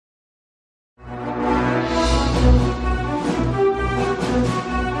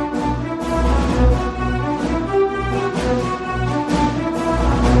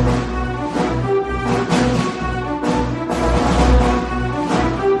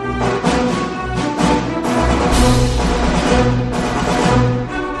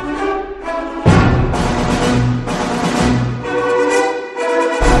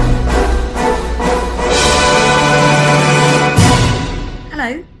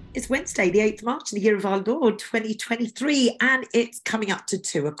It's Wednesday, the 8th of March in the year of our Lord 2023, and it's coming up to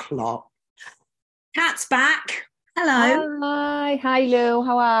 2 o'clock. Cat's back. Hello. Hi Lou,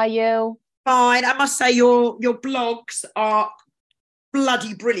 how are you? Fine. I must say your blogs are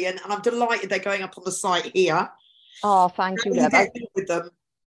bloody brilliant, and I'm delighted they're going up on the site here. Oh, thank you, You love. get with them.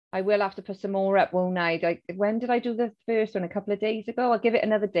 I will have to put some more up, won't I? When did I do the first one? A couple of days ago. I'll give it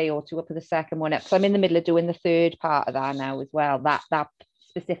another day or two up for the second one up. So I'm in the middle of doing the third part of that now as well. That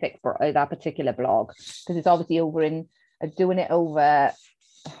specific that particular blog, because it's obviously doing it over.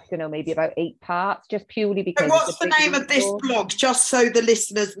 I don't know, maybe about 8 parts, just purely So because what's the name of this blog? Just so the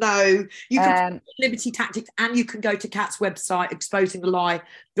listeners know, you can put Liberty Tactics and you can go to Kat's website,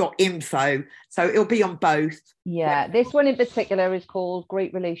 exposingthelie.info. So it'll be on both. Yeah, this one in particular is called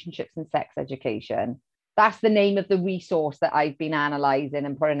Great Relationships and Sex Education. That's the name of the resource that I've been analysing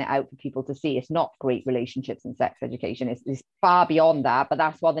and putting it out for people to see. It's not Great Relationships and Sex Education. It's far beyond that, but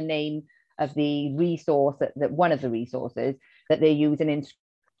that's what the name of the resource, that one of the resources that they're using in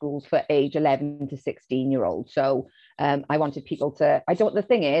schools for age 11 to 16-year-olds. So I wanted people to, the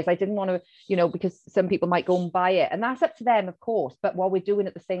thing is, I didn't want to, because some people might go and buy it, and that's up to them, of course. But what we're doing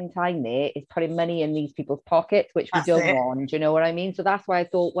at the same time there is putting money in these people's pockets, which we don't want. Do you know what I mean? So that's why I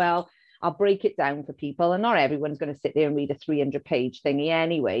thought, well, I'll break it down for people, and not everyone's going to sit there and read a 300-page thingy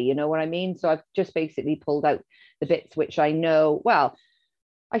anyway. You know what I mean? So I've just basically pulled out the bits which I know, well,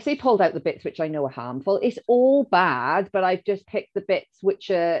 I say pulled out the bits which I know are harmful. It's all bad, but I've just picked the bits which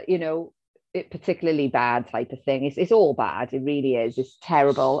are, particularly bad type of thing. It's all bad. It really is. It's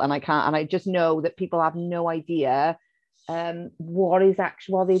terrible. And I just know that people have no idea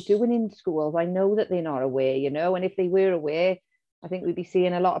what they're doing in schools. I know that they're not aware, and if they were aware, I think we'd be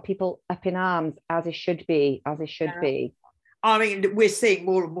seeing a lot of people up in arms, as it should be. I mean, we're seeing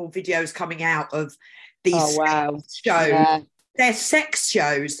more and more videos coming out of these shows. Yeah. They're sex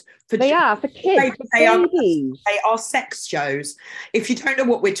shows. They are for kids, for babies. They are sex shows. If you don't know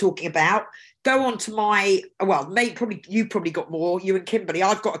what we're talking about, go on to you probably got more, you and Kimberly.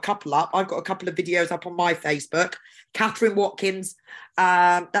 I've got a couple up. I've got a couple of videos up on my Facebook. Catherine Watkins.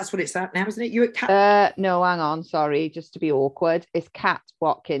 That's what it's at now, isn't it? You at Cat? No, hang on. Sorry, just to be awkward. It's Cat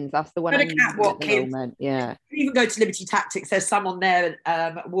Watkins. That's the one I'm using at the moment. Yeah. You even go to Liberty Tactics. There's some on there.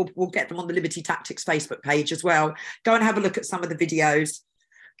 We'll get them on the Liberty Tactics Facebook page as well. Go and have a look at some of the videos.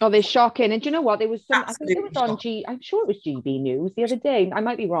 Oh, they're shocking. And do you know what? There was some, I think it was on I'm sure it was GB News the other day. I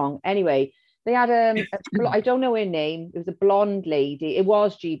might be wrong. Anyway, they had I don't know her name. It was a blonde lady. It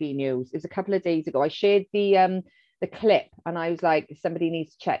was GB News. It was a couple of days ago. I shared the clip, and I was like, somebody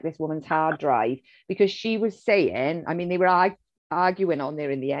needs to check this woman's hard drive, because she was saying, I mean, they were arguing on there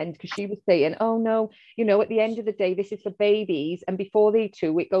in the end, because she was saying, oh no, at the end of the day, this is for babies, and before they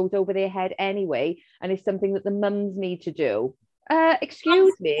do, it goes over their head anyway, and it's something that the mums need to do.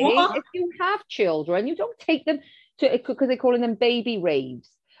 Excuse me, if you have children, you don't take them to, because they're calling them baby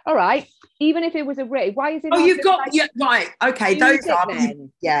raves. All right, even if it was a rave, why is it? Oh, you've got right. Okay, those are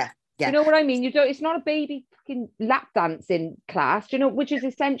yeah. You know what I mean? It's not a baby fucking lap dancing class, which is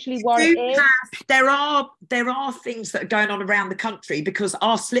essentially what it is. There are things that are going on around the country, because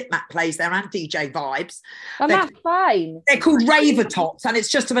our Slipmat plays there and DJ Vibes. And that's fine. They're called Raver Tops, and it's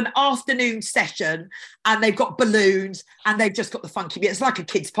just of an afternoon session, and they've got balloons, and they've just got the funky bit. It's like a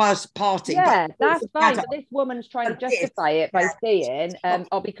kid's party. Yeah, that's fine. But this woman's trying to justify it by saying,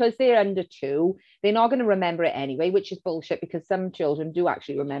 because they're under 2, they're not going to remember it anyway, which is bullshit, because some children do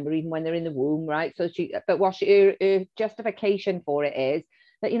actually remember even when they're in the womb, right? So her justification for it is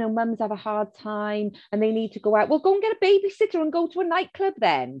that, mums have a hard time and they need to go out. Well, go and get a babysitter and go to a nightclub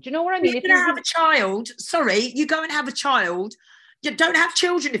then. Do you know what I mean? If you have a child, you go and have a child. You don't have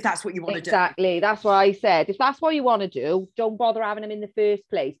children if that's what you want to do. Exactly. That's what I said. If that's what you want to do, don't bother having them in the first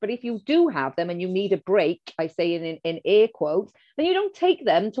place. But if you do have them and you need a break, I say in air quotes, then you don't take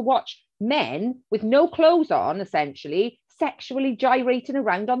them to watch men with no clothes on, essentially, sexually gyrating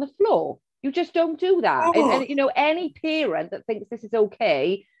around on the floor. You just don't do that. And any parent that thinks this is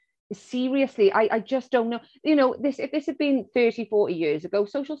okay, seriously, I just don't know. If this had been 30, 40 years ago,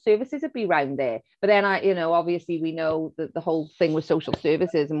 social services would be around there. But then obviously we know that the whole thing with social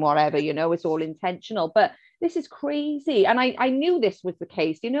services and whatever, it's all intentional. But this is crazy. And I knew this was the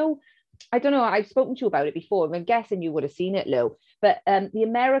case. I don't know, I've spoken to you about it before. I'm guessing you would have seen it, Lou. But the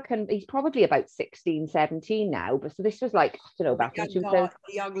American, he's probably about 16, 17 now. But so this was like, back in 2000.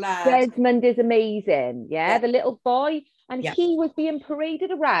 Young lad. Desmond is amazing. Yeah, the little boy. And he was being paraded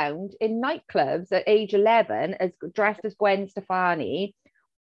around in nightclubs at age 11 as dressed as Gwen Stefani.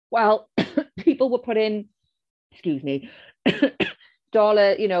 Well, people were putting, excuse me,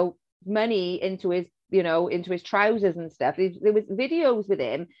 dollar, money into his you know, into his trousers and stuff. There was videos with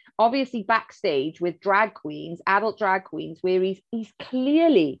him, obviously backstage with drag queens, adult drag queens, where he's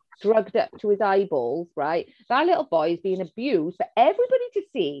clearly drugged up to his eyeballs, right? That little boy is being abused for everybody to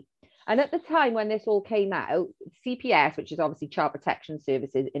see. And at the time when this all came out, CPS, which is obviously Child Protection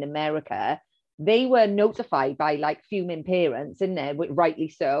Services in America, they were notified by like fuming parents in there, rightly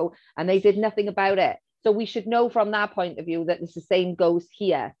so, and they did nothing about it. So we should know from that point of view that the same goes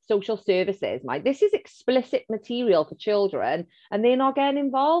here. Social services, this is explicit material for children, and they're not getting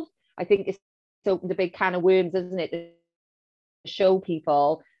involved. I think it's opened a big can of worms, isn't it, to show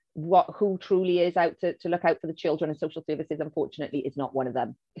people who truly is out to look out for the children. And social services, unfortunately, is not one of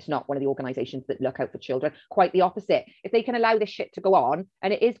them. It's not one of the organizations that look out for children. Quite the opposite. If they can allow this shit to go on,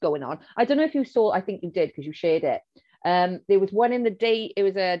 and it is going on. I don't know if you saw, I think you did because you shared it. There was one in the day, it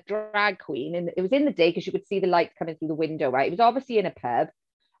was a drag queen, and it was in the day because you could see the light coming through the window, right? It was obviously in a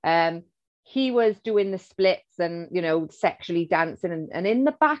pub. He was doing the splits and, you know, sexually dancing, and in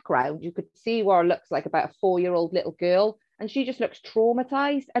the background you could see what looks like about a 4-year-old little girl, and she just looks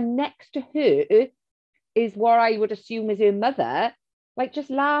traumatized, and next to her is what I would assume is her mother, like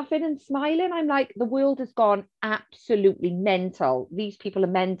just laughing and smiling. I'm like, the world has gone absolutely mental. These people are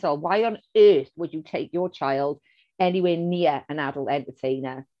mental. Why on earth would you take your child anywhere near an adult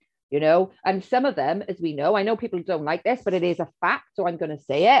entertainer? You know, and some of them, as we know, I know people don't like this, but it is a fact, so I'm going to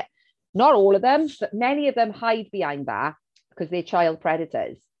say it. Not all of them, but many of them hide behind that because they're child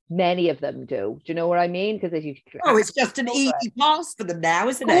predators. Many of them do. Do you know what I mean? Because as you, it's just an easy pass for them now,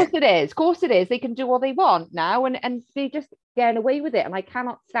 isn't it? Of course it is. Of course it is. They can do what they want now, and they just getting away with it. And I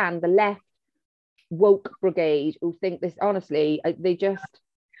cannot stand the left woke brigade who think this. Honestly, they've lost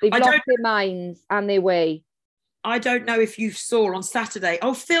their minds and their way. I don't know if you saw on Saturday.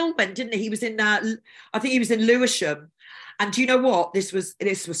 Oh, Phil went, didn't he? He was in. I think he was in Lewisham. And do you know what? This was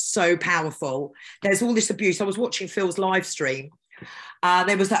so powerful. There's all this abuse. I was watching Phil's live stream.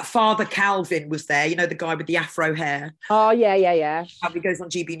 There was that Father Calvin was there, you know, the guy with the afro hair. Oh, yeah. He goes on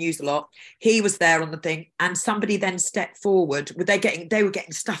GB News a lot. He was there on the thing, and somebody then stepped forward. They were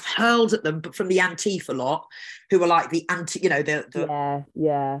getting stuff hurled at them, but from the Antifa lot, who were like the anti, you know,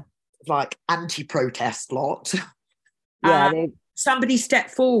 the like anti-protest lot. Yeah. Somebody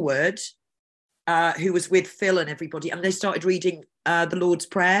stepped forward, who was with Phil and everybody, and they started reading the Lord's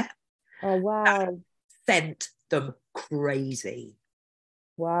Prayer. Oh, wow. Sent them crazy.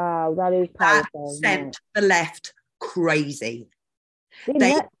 Wow, that is powerful. That sent the left crazy.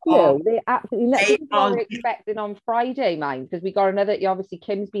 They're absolutely nuts. This is what we're expecting on Friday, mind, because we got another, obviously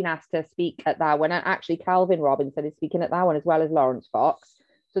Kim's been asked to speak at that one, and actually Calvin Robinson is speaking at that one, as well as Lawrence Fox.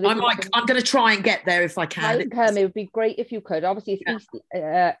 So I'm going to try and get there if I can. It would be great if you could. Obviously,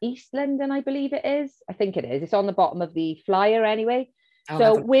 it's East London, I believe it is. I think it is. It's on the bottom of the flyer anyway.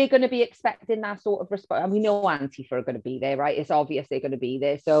 So we're going to be expecting that sort of response. And we know Antifa are going to be there, right? It's obvious they're going to be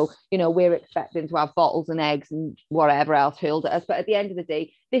there. So, you know, we're expecting to have bottles and eggs and whatever else hurled at us. But at the end of the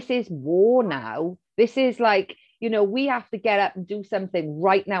day, this is war now. This is like, you know, we have to get up and do something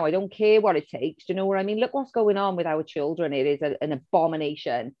right now. I don't care what it takes. Do you know what I mean? Look what's going on with our children. It is an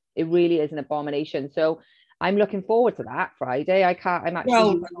abomination. It really is an abomination. So I'm looking forward to that Friday. I'm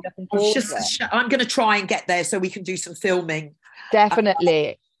actually looking forward to it. I'm going to try and get there so we can do some filming.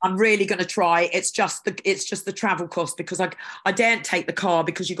 Definitely. I'm really going to try. It's just the travel cost, because I daren't take the car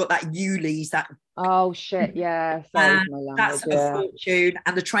because you've got that Ulis, that. Oh shit! Yeah, sorry, my language, that's a fortune,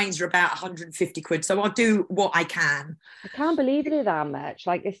 and the trains are about 150 quid. So I'll do what I can. I can't believe it that much.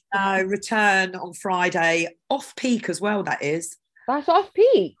 Like it's return on Friday, off peak as well. That is. That's off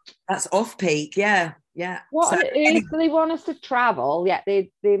peak. That's off peak. Yeah. What on earth do they want us to travel? Yeah,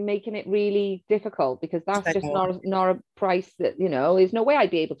 they're making it really difficult, because that's just not a price that, you know, there's no way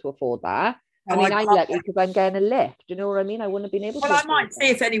I'd be able to afford that. No, I mean, I'm lucky because I'm getting a lift. Do you know what I mean? I wouldn't have been able to. Well, I might see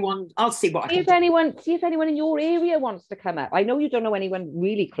if anyone. I'll see what I can do. See if anyone in your area wants to come up. I know you don't know anyone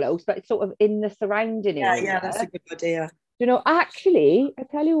really close, but it's sort of in the surrounding area. Yeah, that's a good idea. You know, actually, I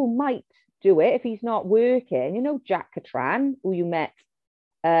tell you who might do it if he's not working. You know, Jack Catran, who you met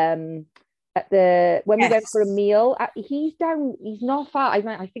when we went for a meal. He's not far. I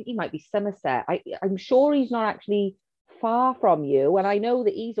think he might be Somerset. I'm sure he's not actually far from you, and I know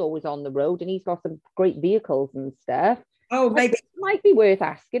that he's always on the road and he's got some great vehicles and stuff. Oh, maybe it might be worth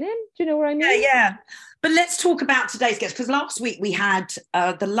asking him. Do you know what I mean? Yeah. But let's talk about today's guest, because last week we had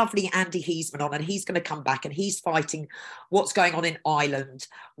the lovely Andy Heesman on, and he's going to come back and he's fighting what's going on in Ireland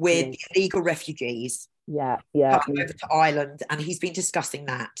with illegal refugees. Yeah. Coming over to Ireland, and he's been discussing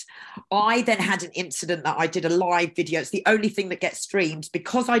that. I then had an incident that I did a live video. It's the only thing that gets streamed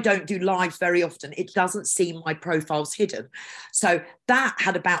because I don't do lives very often. It doesn't seem my profile's hidden. So that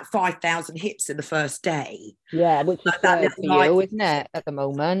had about 5,000 hits in the first day. Yeah, which is That good for live, you, isn't it, at the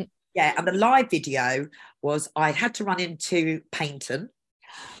moment? yeah, and the live video was I had to run into Paynton,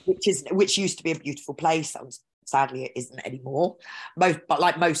 which used to be a beautiful place. Sadly, it isn't anymore. But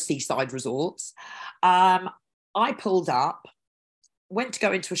like most seaside resorts, I pulled up, went to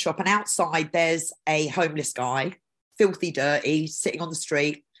go into a shop, and outside there's a homeless guy, filthy dirty, sitting on the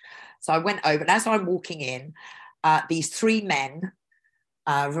street. So I went over, and as I'm walking in, these three men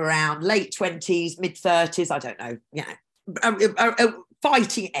around late 20s, mid 30s, I don't know,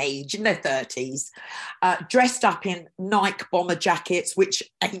 fighting age in their 30s, dressed up in Nike bomber jackets, which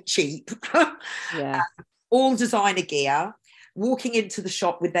ain't cheap. Yeah. All designer gear, walking into the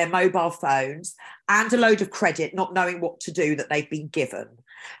shop with their mobile phones and a load of credit, not knowing what to do that they've been given.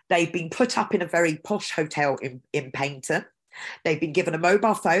 They've been put up in a very posh hotel in Paynton. They've been given a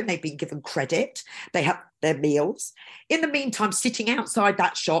mobile phone. They've been given credit. They have their meals. In the meantime, sitting outside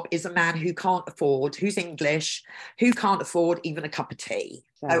that shop is a man who's English, who can't afford even a cup of tea.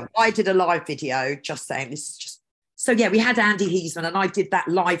 So I did a live video just saying this is just... So yeah, we had Andy Heasman, and I did that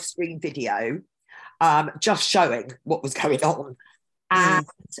live stream video just showing what was going on. And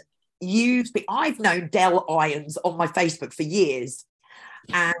I've known Del Irons on my Facebook for years,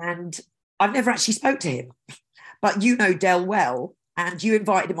 and I've never actually spoke to him. But you know Del well, and you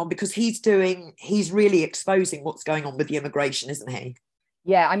invited him on because he's really exposing what's going on with the immigration, isn't he?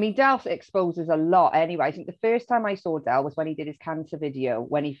 Yeah, I mean, Del exposes a lot anyway. I think the first time I saw Del was when he did his cancer video,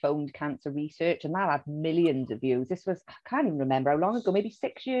 when he phoned cancer research, and that had millions of views. This was, I can't even remember how long ago, maybe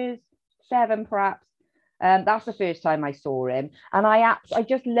 6 years, 7 perhaps. That's the first time I saw him. And I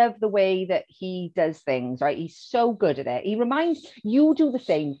just love the way that he does things, right? He's so good at it. He reminds you do the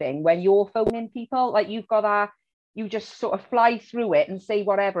same thing when you're phoning people. Like you just sort of fly through it and say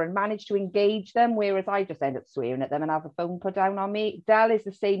whatever and manage to engage them, whereas I just end up swearing at them and have the phone put down on me. Del is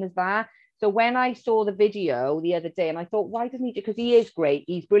the same as that. So when I saw the video the other day, and I thought, why doesn't he do? Because he is great.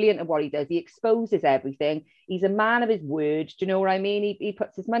 He's brilliant at what he does. He exposes everything. He's a man of his word. Do you know what I mean? He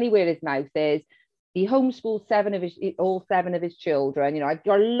puts his money where his mouth is. He homeschooled all seven of his children. You know, I've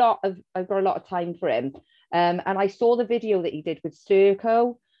got a lot of time for him. And I saw the video that he did with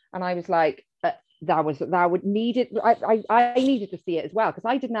Serco, and I was like, I needed to see it as well, because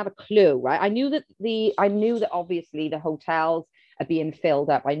I didn't have a clue, right? I knew that obviously the hotels are being filled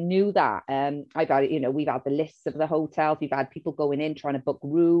up. I knew that. We've had the lists of the hotels. We've had people going in trying to book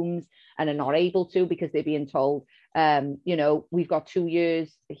rooms and are not able to because they're being told, we've got 2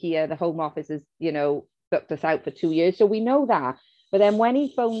 years here. The Home Office has, booked us out for 2 years. So we know that. But then when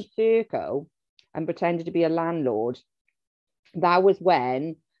he phoned Serco and pretended to be a landlord, that was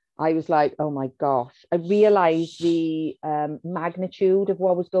when I was like, oh my gosh, I realized the magnitude of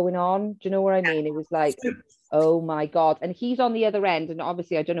what was going on. Do you know what I mean? It was like, oh my God. And he's on the other end. And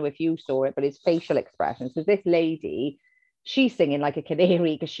obviously, I don't know if you saw it, but his facial expressions. So this lady, she's singing like a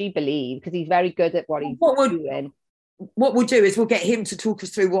canary because she believed, because he's very good at what he's doing. What we'll do is we'll get him to talk us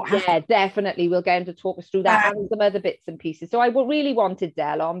through what happened. Yeah, definitely. We'll get him to talk us through that and some other bits and pieces. So I really wanted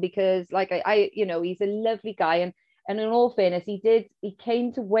Del on because, like, he's a lovely guy. And in all fairness, he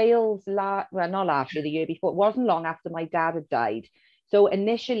came to Wales not last year, the year before. It wasn't long after my dad had died. So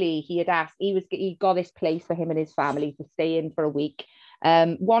initially he had asked, he got this place for him and his family to stay in for a week.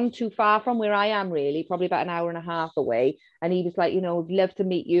 One too far from where I am, really, probably about an hour and a half away. And he was like, I'd love to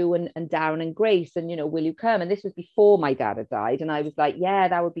meet you and Darren and Grace, and, will you come? And this was before my dad had died. And I was like, yeah,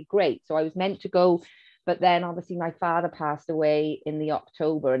 that would be great. So I was meant to go. But then obviously my father passed away in the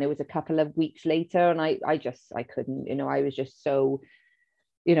October, and it was a couple of weeks later, and I couldn't, I was just so,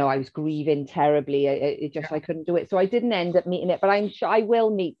 I was grieving terribly. I couldn't do it. So I didn't end up meeting it, but I'm sure I will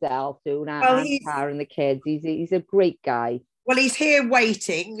meet Del soon, and Tara and the kids. He's a great guy. Well, he's here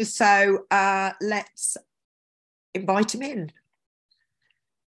waiting, so let's invite him in.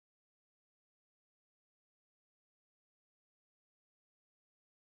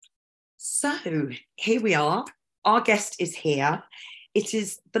 So here we are. Our guest is here. It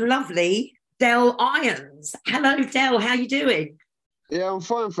is the lovely Del Irons. Hello, Del. How are you doing? Yeah, I'm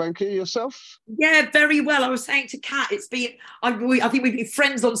fine, thank you. Yourself? Yeah, very well. I was saying to Kat, I think we've been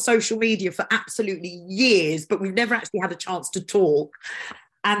friends on social media for absolutely years, but we've never actually had a chance to talk.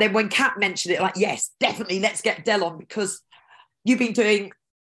 And then when Kat mentioned it, like, yes, definitely, let's get Del on, because you've been doing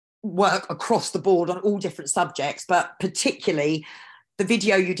work across the board on all different subjects, but particularly the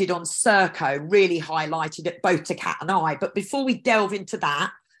video you did on Serco really highlighted it both to Kat and I. But before we delve into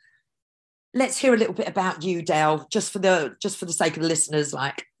that, let's hear a little bit about you, Dale, just for the sake of the listeners,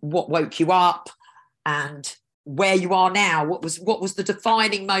 like what woke you up and where you are now. What was the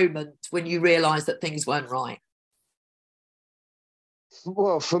defining moment when you realised that things weren't right?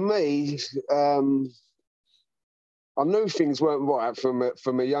 Well, for me, I knew things weren't right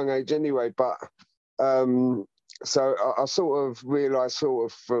from a young age anyway, but so I sort of realised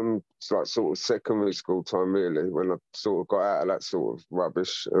sort of from like sort of secondary school time really, when I sort of got out of that sort of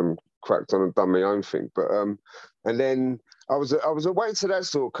rubbish and cracked on and done my own thing. But and then I was away to that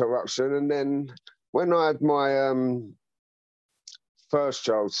sort of corruption, and then when I had my first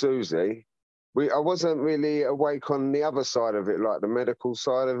child, Susie, I wasn't really awake on the other side of it, like the medical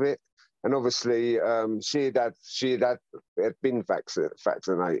side of it. And obviously, she had been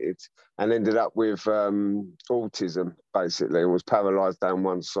vaccinated and ended up with autism, basically, and was paralysed down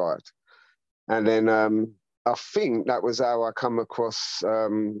one side. And then I think that was how I come across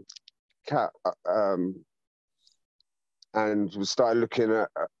Kat, and started looking at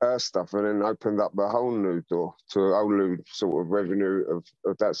her stuff, and then opened up a whole new door to a whole new sort of revenue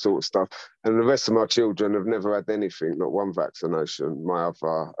of that sort of stuff. And the rest of my children have never had anything, not one vaccination. My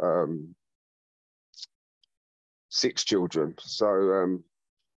other 6 children. So,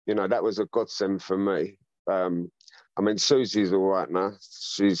 you know, that was a godsend for me. I mean, Susie's all right now.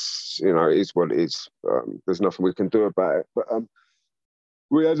 She's, you know, it is what it is. There's nothing we can do about it. But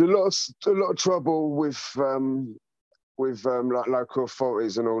we had a lot of trouble with like local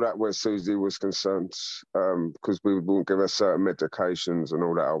authorities and all that where Susie was concerned, because we wouldn't give her certain medications and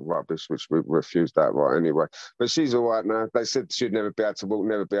all that old rubbish, which we refused outright anyway. But she's all right now. They said she'd never be able to walk,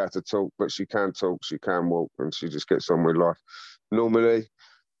 never be able to talk, but she can talk, she can walk, and she just gets on with life normally.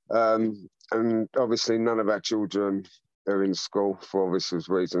 And obviously none of our children are in school for obvious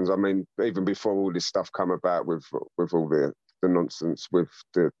reasons. I mean, even before all this stuff come about with all the nonsense with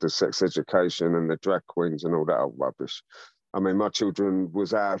the sex education and the drag queens and all that old rubbish. I mean, my children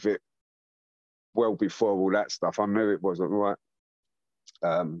was out of it well before all that stuff. I knew it wasn't right,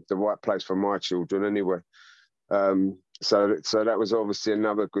 the right place for my children anyway. So that was obviously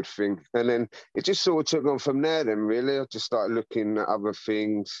another good thing. And then it just sort of took on from there then, really. I just started looking at other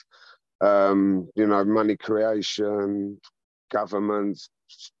things, you know, money creation, governments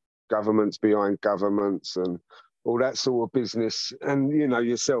behind governments, and all that sort of business. And, you know,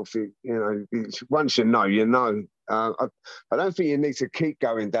 yourself, you know, once you know, you know. I don't think you need to keep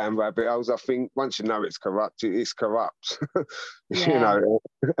going down rabbit holes. I think once you know it's corrupt, it's corrupt, Yeah. you know,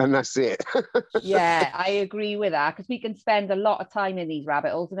 and that's it. Yeah, I agree with that, because we can spend a lot of time in these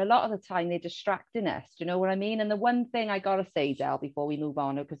rabbit holes, and a lot of the time they're distracting us. Do you know what I mean? And the one thing I gotta say, Del, before we move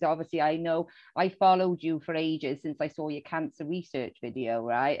on, because obviously I know I followed you for ages since I saw your cancer research video,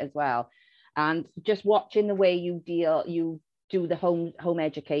 right, as well. And just watching the way you do the home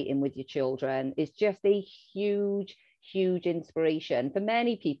educating with your children is just a huge inspiration for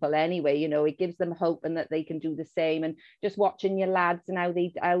many people anyway. You know, it gives them hope, and that they can do the same. And just watching your lads and how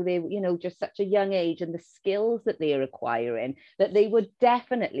they you know, just such a young age, and the skills that they're acquiring that they would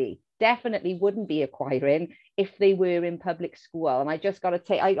definitely wouldn't be acquiring if they were in public school. And I just got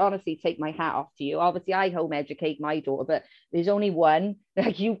to I honestly take my hat off to you. Obviously I home educate my daughter, but there's only one.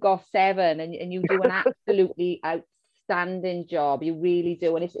 Like, you've got 7, and you do an absolutely outstanding job. You really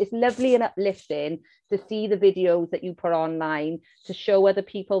do. And it's lovely and uplifting to see the videos that you put online, to show other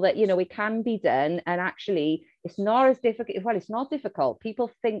people that, you know, it can be done. And actually it's not as difficult. Well, it's not difficult.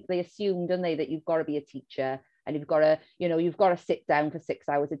 People think, they assume, don't they, that you've got to be a teacher and you've got to, you know, you've got to sit down for 6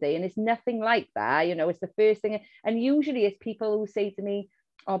 hours a day. And it's nothing like that. You know, it's the first thing. And usually it's people who say to me,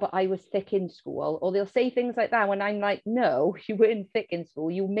 oh, but I was thick in school, or they'll say things like that, when I'm like, no, you weren't thick in school.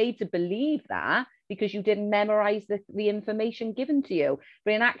 You were made to believe that because you didn't memorize the information given to you.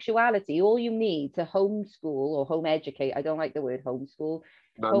 But in actuality, all you need to homeschool or home educate, I don't like the word homeschool,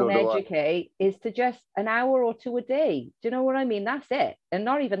 home educate, is to just an hour or 2 a day. Do you know what I mean? That's it. And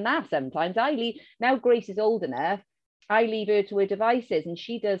not even that sometimes. Now Grace is old enough, I leave her to her devices, and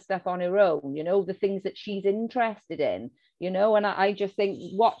she does stuff on her own, you know, the things that she's interested in. You know, and I just think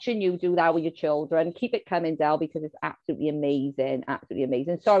watching you do that with your children, keep it coming, Del, because it's absolutely amazing, absolutely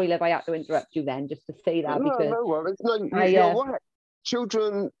amazing. Sorry, Liv, I had to interrupt you then just to say that. No, because no worries. No, you're right.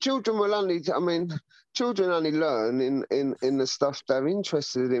 Children will only, I mean, children only learn in the stuff they're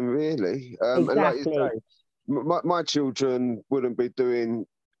interested in, really. Exactly. And like you say, my children wouldn't be doing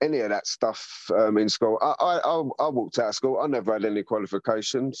any of that stuff in school. I walked out of school. I never had any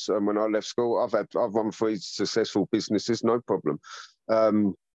qualifications. When I left school, I've run 3 successful businesses, no problem.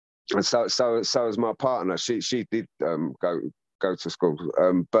 And so is my partner. She did go to school,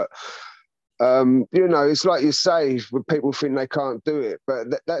 but You know, it's like you say, when people think they can't do it, but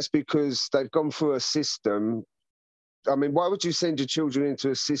that's because they've gone through a system. I mean, why would you send your children into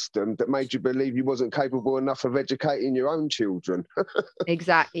a system that made you believe you wasn't capable enough of educating your own children?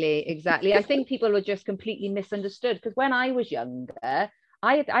 Exactly. I think people were just completely misunderstood, because when I was younger,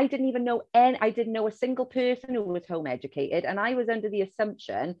 I didn't even know I didn't know a single person who was home educated, and I was under the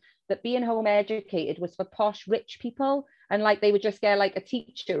assumption that being home educated was for posh rich people, and like they would just get like a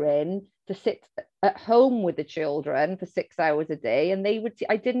teacher in to sit at home with the children for 6 hours a day, and they would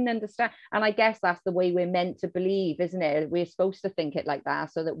I didn't understand. And I guess that's the way we're meant to believe, isn't it? We're supposed to think it like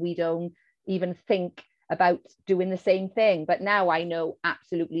that so that we don't even think about doing the same thing. But now I know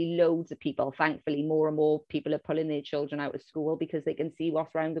absolutely loads of people, thankfully more and more people are pulling their children out of school because they can see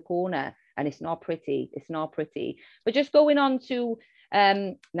what's around the corner, and it's not pretty. But just going on to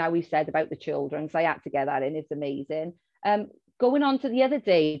now we've said about the children, so I had to get that in, it's amazing. Going on to the other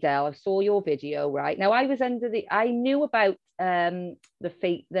day, Del, I saw your video, right? Now I knew about the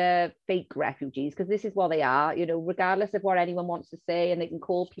fake refugees, because this is what they are, you know, regardless of what anyone wants to say, and they can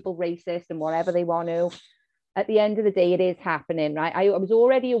call people racist and whatever they want to. At the end of the day, it is happening, right? I was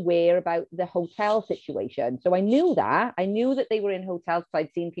already aware about the hotel situation. So I knew that they were in hotels. So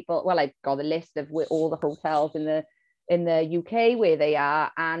I'd seen people, well, I've got a list of all the hotels in the UK where they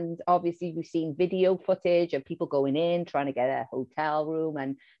are, and obviously we've seen video footage of people going in trying to get a hotel room,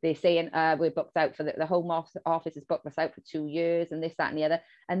 and they're saying we're booked out for the home office has booked us out for 2 years, and this, that, and the other.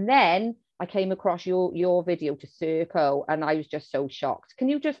 And then I came across your video to Serco, and I was just so shocked. Can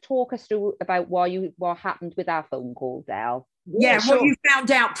you just talk us through about what happened with our phone call, Del? Yeah, Sure. what you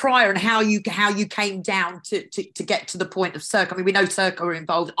found out prior, and how you came down to get to the point of Serco. I mean, we know Serco are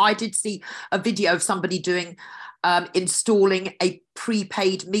involved. I did see a video of somebody doing installing a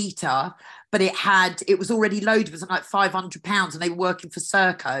prepaid meter, but it was already loaded. It was like £500, and they were working for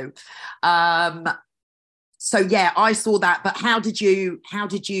Serco. So yeah, I saw that. But how did you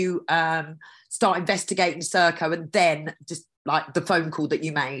start investigating Serco, and then just like the phone call that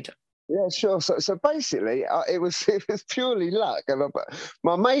you made? Yeah, sure. So basically, it was purely luck. And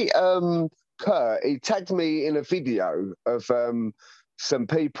my mate Kurt, he tagged me in a video of some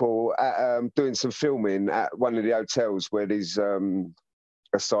people doing some filming at one of the hotels where these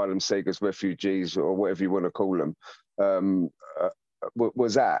asylum seekers, refugees, or whatever you want to call them,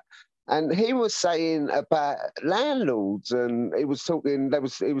 was at. And he was saying about landlords, and he was talking.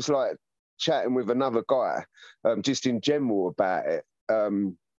 He was like chatting with another guy, just in general about it.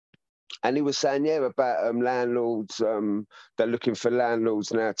 And he was saying, yeah, about landlords. They're looking for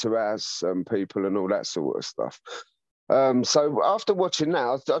landlords now to house people and all that sort of stuff. So after watching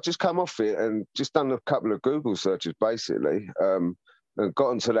that, I just come off it and just done a couple of Google searches, basically, and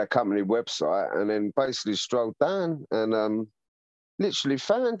got onto their company website, and then basically strolled down and literally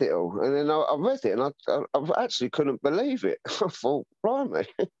found it all. And then I read it, and I actually couldn't believe it. I thought, blimey,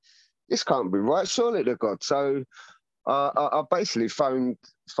 this can't be right, surely to God. So I basically phoned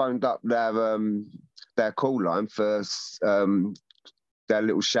up their call line for their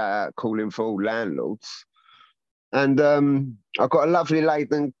little shout out calling for all landlords. And I got a lovely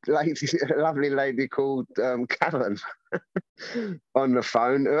lady called Karen on the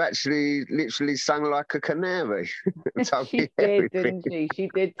phone, who actually literally sung like a canary. She did, didn't she? She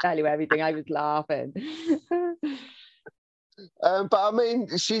did tell you everything. I was laughing. But I mean,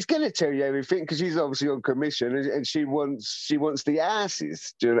 she's going to tell you everything because she's obviously on commission, and she wants the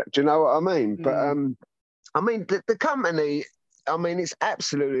asses. Do you know what I mean? But I mean, the company, I mean, it's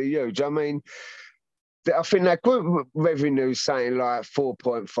absolutely huge. I mean, I think their group revenue is saying like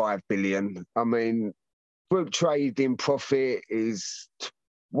 4.5 billion. I mean, group trading profit is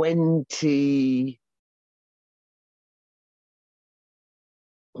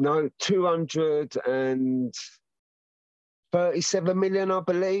 237 million, I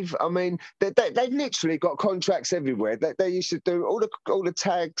believe. I mean, they literally got contracts everywhere. They used to do all the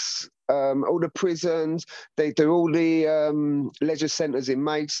tags, all the prisons. They do all the leisure centres in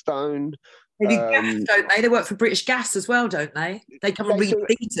Maidstone. They do gas, don't they? They work for British Gas as well, don't they? They come and read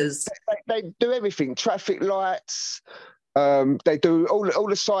meters. They do everything. Traffic lights. They do all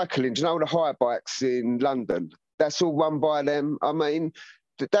the cycling. You know, all the hire bikes in London. That's all run by them. I mean,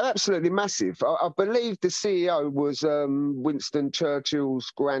 they're absolutely massive. I believe the CEO was Winston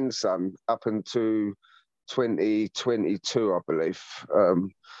Churchill's grandson up until 2022, I believe.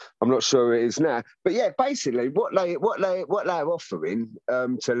 I'm not sure it is now, but yeah, basically what they're offering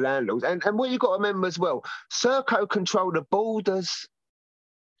to landlords, and what you got to remember as well, Serco control the borders.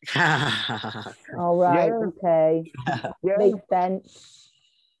 All right, yeah. Okay, Yeah. makes sense.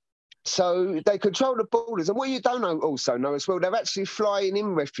 So they control the borders. And what you don't also know as well, they're actually flying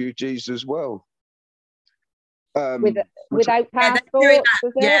in refugees as well. Without Yeah, passports,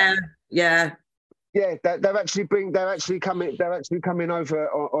 yeah, yeah. Yeah, they're actually coming over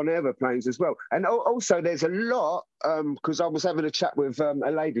on aeroplanes as well. And also, there's a lot because I was having a chat with a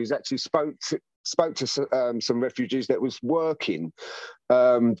lady who's actually spoke to some refugees that was working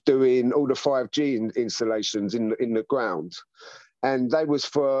doing all the 5G installations in the ground, and they was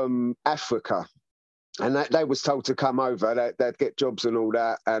from Africa. And they was told to come over, they'd get jobs and all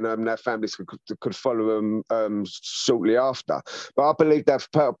that, and their families could follow them shortly after. But I believe their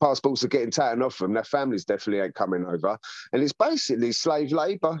passports are getting taken off them. Their families definitely ain't coming over. And it's basically slave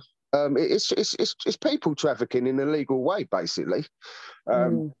labour. It's people trafficking in a legal way, basically,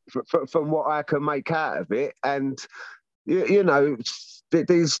 from what I can make out of it. And, you know,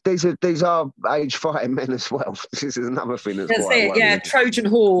 these are age fighting men as well. This is another thing that's quite worrying. Yeah, Trojan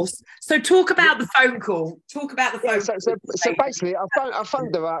horse. So talk about the phone call. Talk about the phone call. So basically, I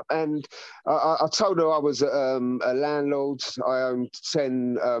phoned her up and I told her I was a landlord. I owned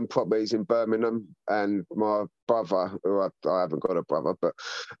 10 properties in Birmingham, and my brother, who I haven't got a brother, but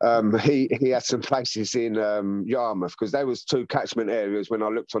he had some places in Yarmouth, because there was 2 catchment areas when I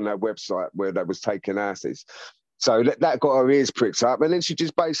looked on their website where they was taking houses. So that got her ears pricked up. And then she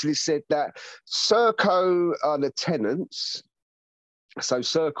just basically said that Serco are the tenants. So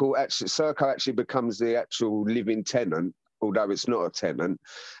Serco actually becomes the actual living tenant, although it's not a tenant.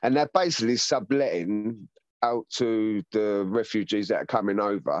 And they're basically subletting out to the refugees that are coming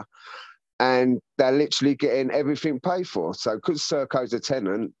over. And they're literally getting everything paid for. So because Serco's a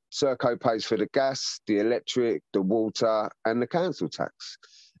tenant, Serco pays for the gas, the electric, the water, and the council tax.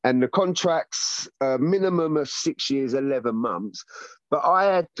 And the contract's a minimum of 6 years, 11 months. But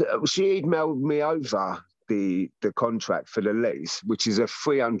she emailed me over the contract for the lease, which is a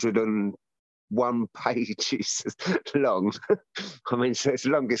 301 pages long. I mean, it's the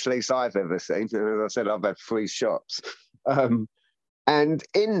longest lease I've ever seen. And as I said, I've had 3 shops. And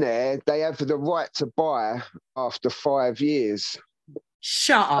in there, they have the right to buy after 5 years.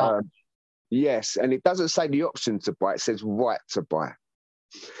 Shut up. Yes, and it doesn't say the option to buy, it says right to buy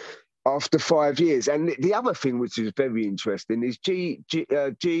after 5 years. And the other thing which is very interesting is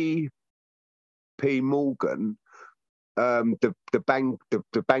J.P. Morgan, the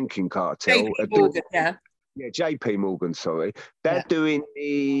banking cartel. J.P. Morgan, yeah. Yeah, J.P. Morgan, sorry. They're doing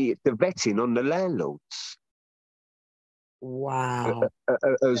the vetting on the landlords. Wow.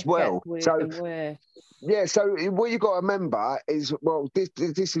 As well. So worse. yeah, so what you got to remember is, well,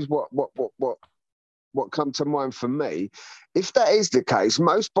 this is what come to mind for me. If that is the case,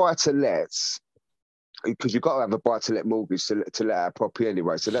 most buy-to-lets, because you've got to have a buy-to-let mortgage to let out a property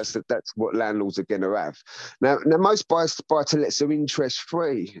anyway, so that's what landlords are going to have. Now most buy-to-lets are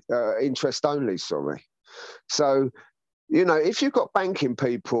interest-free, interest-only, sorry. So, you know, if you've got banking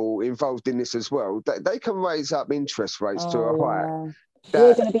people involved in this as well, they can raise up interest rates to a height.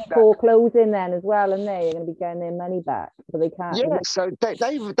 They're going to be foreclosing then as well, and they're going to be getting their money back, but they can't. Yeah, so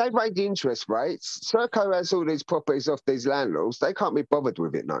they raise the interest rates. Serco has all these properties off these landlords. They can't be bothered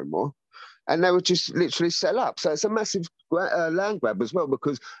with it no more, and they would just literally sell up. So it's a massive land grab as well,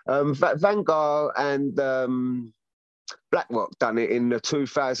 because Vanguard and BlackRock done it in the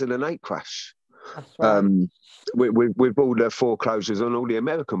 2008 crash. That's right. With all the foreclosures on all the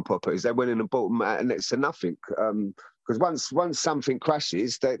American properties, they went in and bought them at next to nothing. Because once something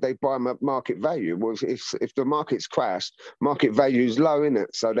crashes, they buy them at market value. Well, if the market's crashed, market value is low, in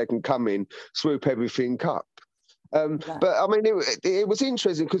it, so they can come in, swoop everything up. But I mean, it was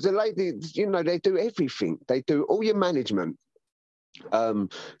interesting because the lady, you know, they do everything. They do all your management.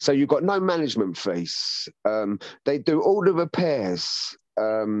 So you've got no management fees. They do all the repairs.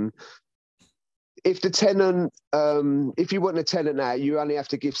 If the tenant, if you want a tenant out, you only have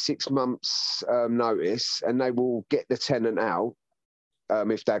to give 6 months notice, and they will get the tenant out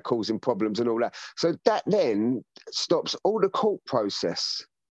if they're causing problems and all that. So that then stops all the court process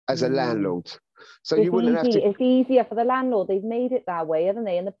as a landlord. So you wouldn't have to. It's easier for the landlord. They've made it that way, haven't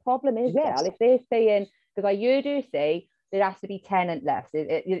they? And the problem is, well, if they're saying, because I heard you say there has to be tenantless,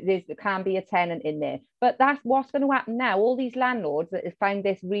 there can be a tenant in there, but that's what's going to happen now. All these landlords that have found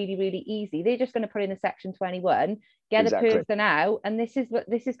this really, really easy, they're just going to put in a Section 21, get a person out, and this is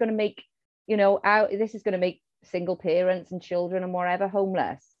going to make, you know, this is going to make single parents and children and whatever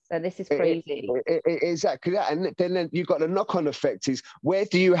homeless. So this is crazy. Exactly that. And then you've got the knock-on effect is, where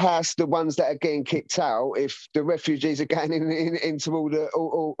do you house the ones that are getting kicked out if the refugees are getting into all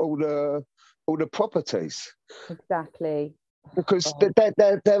the properties? Exactly. Because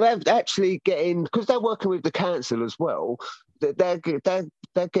they're actually getting, because they're working with the council as well, they're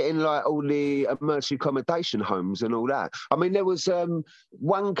they're getting like all the emergency accommodation homes and all that. I mean, there was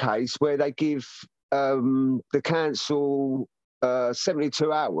one case where they give the council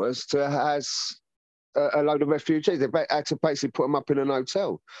 72 hours to house a load of refugees. They had to basically put them up in an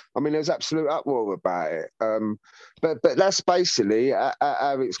hotel. I mean, there's absolute uproar about it. But that's basically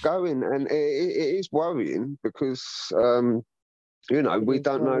how it's going, and it is worrying because we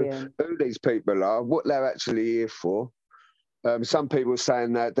don't know who these people are, what they're actually here for. Some people are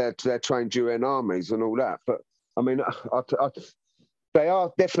saying that they're trained UN armies and all that, but I mean, they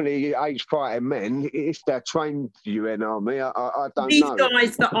are definitely age fighting men. If they're trained UN army, I don't know. These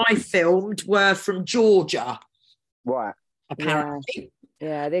guys that I filmed were from Georgia, right? Apparently,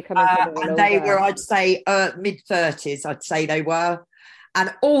 yeah, they're coming from all and over. they were, I'd say, mid-30s. I'd say they were,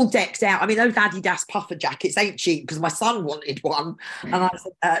 and all decked out. I mean, those Adidas puffer jackets ain't cheap because my son wanted one, and I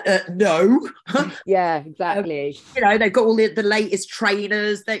said, no. Yeah, exactly. They've got all the latest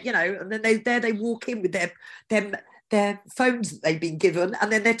trainers. That and then they walk in with their phones that they've been given,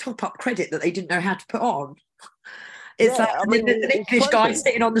 and then their top-up credit that they didn't know how to put on. It's an English guy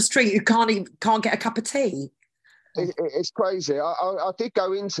sitting on the street who can't get a cup of tea. It's crazy. I did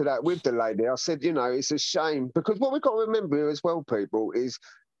go into that with the lady. I said, it's a shame because what we've got to remember as well, people, is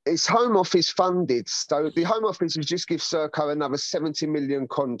it's Home Office funded. So the Home Office has just give Serco another 70 million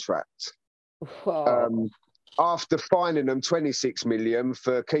contract. After fining them 26 million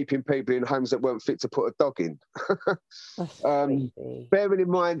for keeping people in homes that weren't fit to put a dog in. Bearing in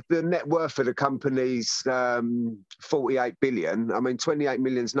mind the net worth of the company's 48 billion, I mean 28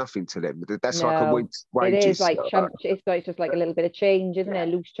 million's nothing to them. That's like a week's wages. It is like it's just like a little bit of change, isn't it?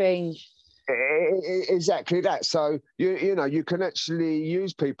 Loose change. Exactly that. So you can actually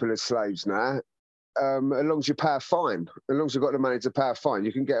use people as slaves now. As long as you pay a fine, as long as you've got the money to pay a fine,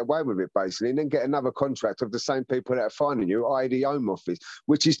 you can get away with it basically, and then get another contract of the same people that are fining you, i.e. the Home Office,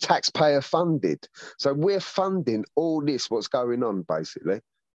 which is taxpayer funded. So we're funding all this, what's going on basically.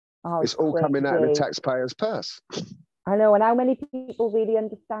 It's all coming out of the taxpayer's purse. I know, and how many people really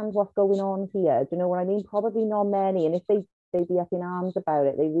understand what's going on here? Do you know what I mean? Probably not many, and if they'd be up in arms about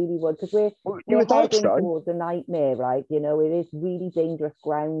it, they really would, because we're heading towards a nightmare, right? It is really dangerous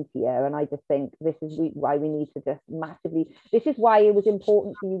ground here, and I just think this is why we need to just massively, this is why it was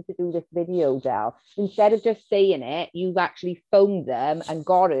important for you to do this video, Del. Instead of just saying it, you've actually phoned them and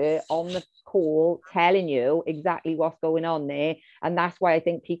got her on the call telling you exactly what's going on there, and that's why I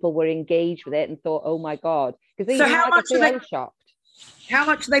think people were engaged with it and thought, oh my God, because so how much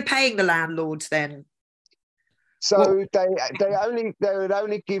are they paying the landlords then? So they would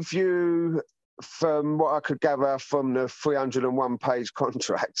only give you, from what I could gather from the 301 page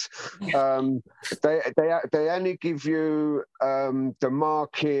contract, they only give you the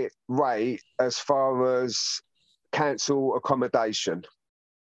market rate as far as council accommodation.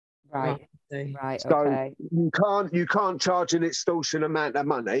 Right. Right. So okay. you can't charge an extortion amount of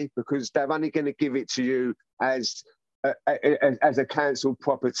money because they're only going to give it to you as a council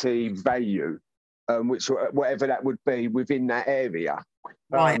property value. Which whatever that would be within that area,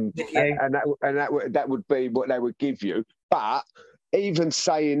 and that would be what they would give you. But even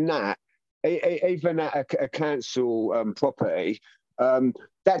saying that, even at a council property,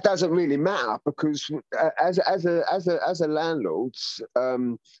 that doesn't really matter because as a landlord,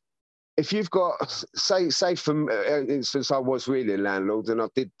 if you've got say from instance, I was really a landlord and I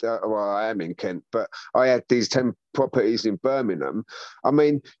did I am in Kent, but I had these 10 properties in Birmingham. I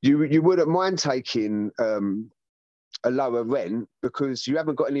mean, you wouldn't mind taking a lower rent because you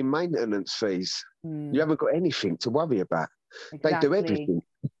haven't got any maintenance fees. You haven't got anything to worry about. Exactly. They do everything.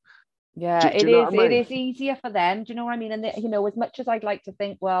 Yeah, it is easier for them. Do you know what I mean? And as much as I'd like to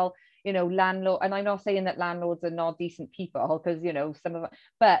think, well, landlord, and I'm not saying that landlords are not decent people, because some of them,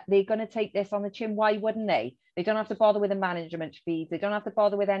 but they're going to take this on the chin. Why wouldn't they? They don't have to bother with the management fees. They don't have to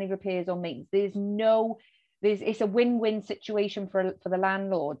bother with any repairs or maintenance. It's a win-win situation for the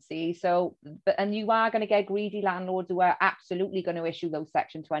landlord. See, and you are going to get greedy landlords who are absolutely going to issue those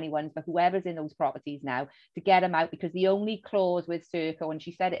Section 21s for whoever's in those properties now to get them out, because the only clause with Serco, and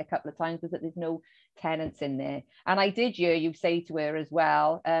she said it a couple of times, was that there's no tenants in there. And I did hear you say to her as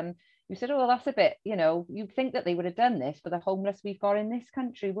well, you said, oh, that's a bit, you'd think that they would have done this for the homeless we've got in this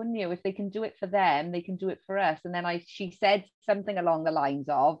country, wouldn't you? If they can do it for them, they can do it for us. And then she said something along the lines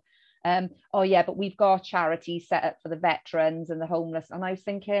of, oh yeah, but we've got charities set up for the veterans and the homeless. And I was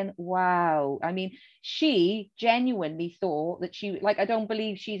thinking, wow. I mean, she genuinely thought that I don't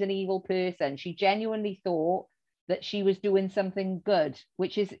believe she's an evil person. She genuinely thought that she was doing something good,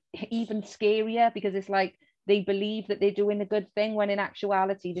 which is even scarier, because it's like they believe that they're doing a good thing when in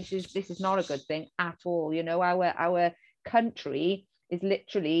actuality this is not a good thing at all. Our country is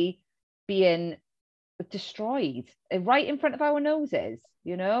literally being destroyed right in front of our noses,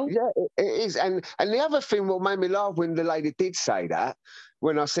 you know? Yeah, it is. And the other thing what made me laugh when the lady did say that,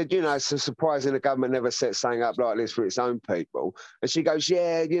 when I said, you know, it's surprising the government never set something up like this for its own people. And she goes,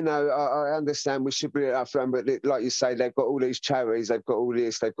 yeah, you know, I understand we should be up for them, but like you say, they've got all these charities, they've got all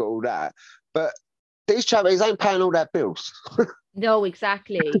this, they've got all that. But these charities ain't paying all their bills. No,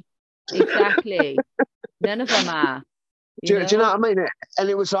 exactly. Exactly. None of them are. Do you know what I mean? And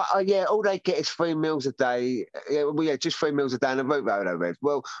it was like, oh yeah, all they get is 3 meals a day. Yeah, well, yeah, just 3 meals a day and a roof over their head.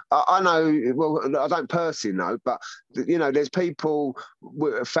 Well, I know. Well, I don't personally know, but you know, there's people,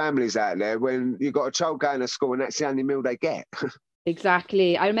 families out there when you've got a child going to school and that's the only meal they get.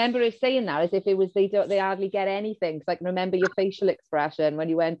 Exactly. I remember her saying that as if it was they hardly get anything. It's like, remember your facial expression when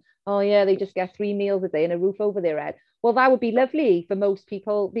you went, oh yeah, they just get 3 meals a day and a roof over their head. Well, that would be lovely for most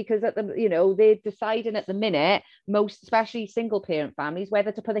people because they're deciding at the minute, most especially single parent families,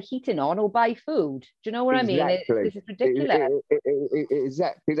 whether to put the heating on or buy food. Do you know what I mean? This is ridiculous.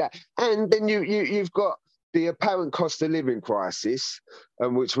 Exactly that. And then you've got the apparent cost of living crisis,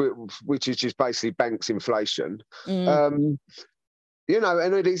 which is just basically banks inflation. You know,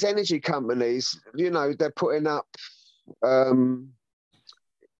 and these energy companies, you know, they're putting up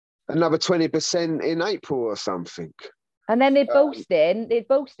another 20% in April or something. And then they're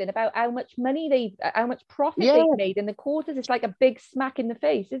boasting about how much profit they've made in the quarters. It's like a big smack in the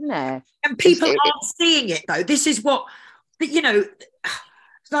face, isn't it? And people aren't seeing it though. This is what, you know,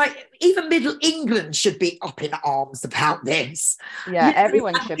 like even Middle England should be up in arms about this. Yeah,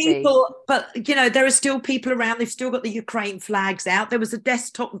 everyone should be. But you know, there are still people around. They've still got the Ukraine flags out. There was a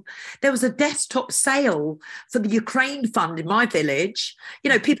desktop sale for the Ukraine fund in my village. You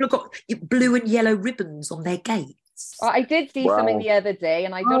know, people have got blue and yellow ribbons on their gates. I did see something the other day,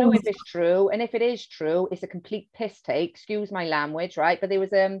 and I don't know if it's true. And if it is true, it's a complete piss take. Excuse my language, right? But there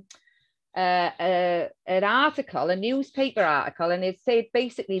was an article, a newspaper article, and it said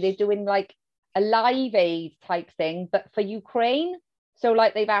basically they're doing like a Live Aid type thing, but for Ukraine. So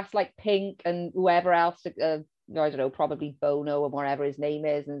like they've asked like Pink and whoever else, I don't know, probably Bono and whatever his name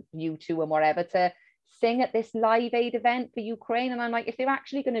is, and U2 and whatever, to sing at this Live Aid event for Ukraine. And I'm like, if they're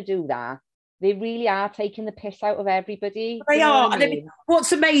actually going to do that, they really are taking the piss out of everybody. They are. I mean,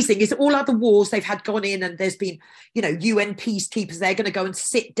 what's amazing is all other wars they've had gone in and there's been, you know, UN peacekeepers, they're going to go and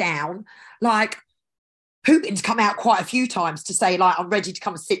sit down. Like Putin's come out quite a few times to say, like, I'm ready to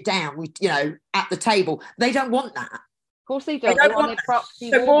come and sit down, you know, at the table. They don't want that. Of course they don't. They want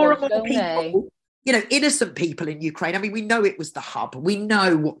proxy so wars, more and more people, you know, innocent people in Ukraine. I mean, we know it was the hub. We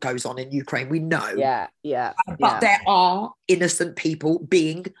know what goes on in Ukraine. We know. Yeah. But there are innocent people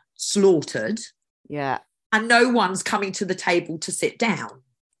being slaughtered, and no one's coming to the table to sit down.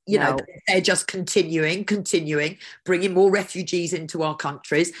 You know, they're just continuing, bringing more refugees into our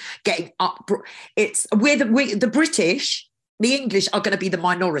countries, getting up. It's the British, the English are going to be the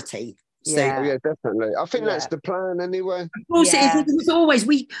minority. Yeah, definitely. I think that's the plan anyway. Of course it is. It was always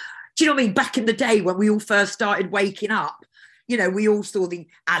do you know what I mean? Back in the day when we all first started waking up, you know, we all saw the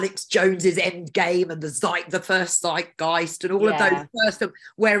Alex Jones's End Game and the first Zeitgeist and all of those first,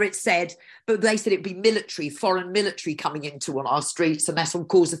 where it said, but they said it'd be foreign military coming into on our streets, and that's all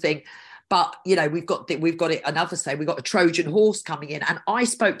cause a thing. But you know, we've got a Trojan horse coming in. And I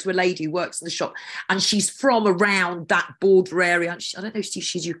spoke to a lady who works in the shop, and she's from around that border area. I don't know if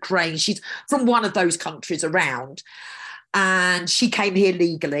she's Ukraine. She's from one of those countries around, and she came here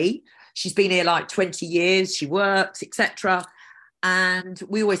legally. She's been here like 20 years. She works, etc. And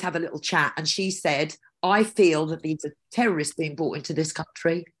we always have a little chat. And she said, I feel that these are terrorists being brought into this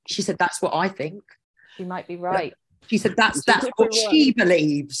country. She said, that's what I think. She might be right. She said, that's what she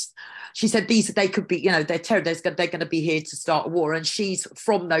believes. She said, they could be, you know, they're terrorists. They're going to be here to start a war. And she's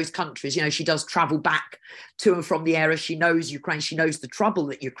from those countries. You know, she does travel back to and from the area. She knows Ukraine. She knows the trouble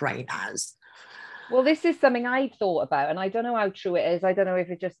that Ukraine has. Well, this is something I thought about, and I don't know how true it is. I don't know if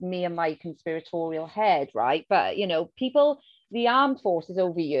it's just me and my conspiratorial head, right? But, you know, the armed forces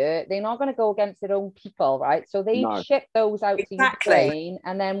over here, they're not going to go against their own people, right? So they ship those out to Ukraine,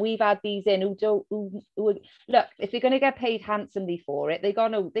 and then we've had these in who look, if they're going to get paid handsomely for it, they've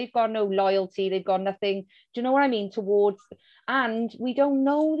got no loyalty, they've got nothing, do you know what I mean, towards, and we don't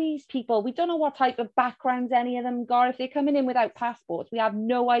know these people, we don't know what type of backgrounds any of them got. If they're coming in without passports, we have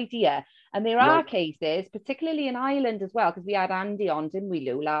no idea. And there are cases, particularly in Ireland as well, because we had Andy on, didn't we,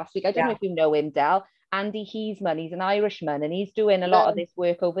 Lou, last week? I don't know if you know him, Del. Andy Heesman, he's an Irishman, and he's doing a lot of this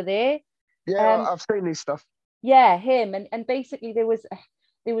work over there. Yeah, I've seen his stuff. Yeah, him, and basically there was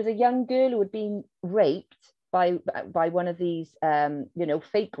a young girl who had been raped by one of these you know,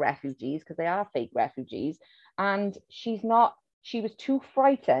 fake refugees, because they are fake refugees, and she's not she was too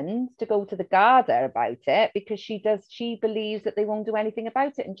frightened to go to the Garda about it because she believes that they won't do anything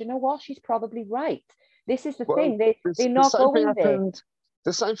about it. And do you know what? She's probably right. This is the Well, thing. They're the not same thing going there. happened.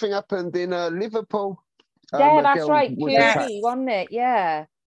 The same thing happened in Liverpool. Yeah, A that's girl right. was Yeah. attacked. Kirsty, wasn't it? Yeah.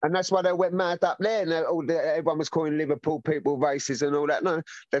 And that's why they went mad up there. And everyone was calling Liverpool people racist and all that. No,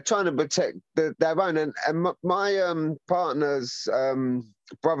 they're trying to protect their own. And my partner's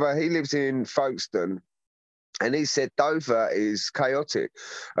brother, he lives in Folkestone. And he said Dover is chaotic.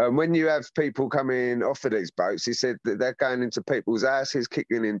 When you have people coming off of these boats, he said that they're going into people's houses,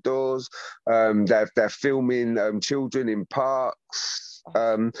 kicking in doors. They're filming children in parks.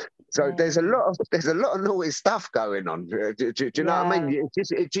 So there's a lot of naughty stuff going on. Do you know what I mean?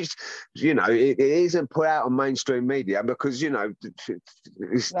 It just it isn't put out on mainstream media because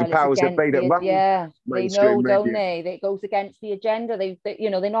it's the powers that be that run mainstream media. Don't they? It goes against the agenda.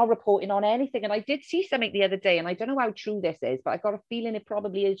 They're not reporting on anything. And I did see something the other day, and I don't know how true this is, but I got a feeling it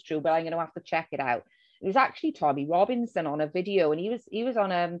probably is true. But I'm going to have to check it out. It was actually Tommy Robinson on a video, and he was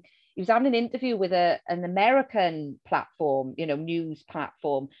on he was having an interview with an American platform, news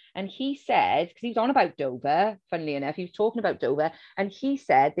platform. And he said, because he was on about Dover, funnily enough, he was talking about Dover, and he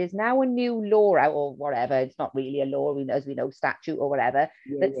said there's now a new law out, or whatever, it's not really a law, as we know, statute or whatever,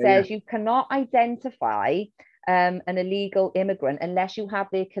 that says you cannot identify an illegal immigrant unless you have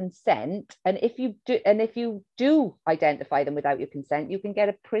their consent. And if you do identify them without your consent, you can get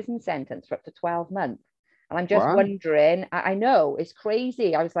a prison sentence for up to 12 months. And I'm just wondering, I know it's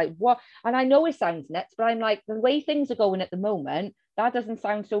crazy. I was like, what? And I know it sounds nuts, but I'm like, the way things are going at the moment, that doesn't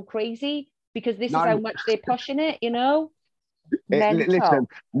sound so crazy because this is how much they're pushing it, Listen,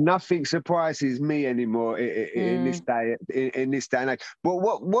 nothing surprises me anymore in this day and age. But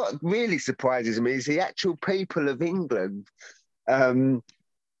what really surprises me is the actual people of England allowing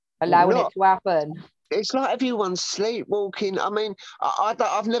it to happen. It's like everyone's sleepwalking. I mean,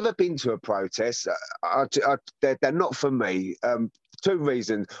 I've never been to a protest. They're not for me. Two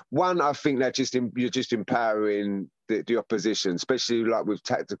reasons. One, I think you're just empowering the opposition, especially like with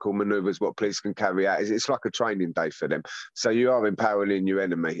tactical manoeuvres, what police can carry out. It's like a training day for them. So you are empowering your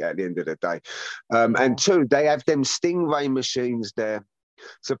enemy at the end of the day. And two, they have them Stingray machines there.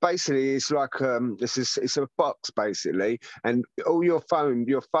 So basically, it's like it's a box basically, and all your phone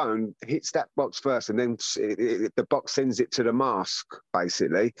hits that box first, and then the box sends it to the mask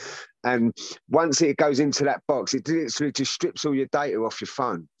basically. And once it goes into that box, it literally just strips all your data off your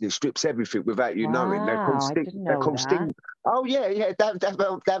phone. It strips everything without you knowing. They're called Sting. Oh yeah.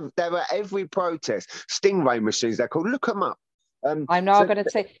 They're at every protest. Stingray machines. They're called. Look them up. I'm not going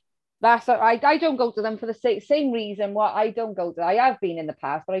to say. I don't go to them for the same reason why I don't go to. I have been in the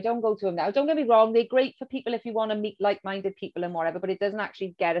past, but I don't go to them now. Don't get me wrong; they're great for people if you want to meet like-minded people and whatever. But it doesn't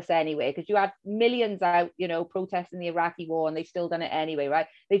actually get us anywhere because you had millions out, protesting the Iraqi war, and they still done it anyway, right?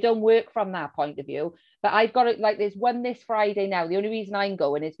 They don't work from that point of view. But I've got it like there's one this Friday now. The only reason I'm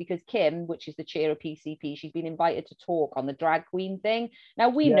going is because Kim, which is the chair of PCP, she's been invited to talk on the drag queen thing. Now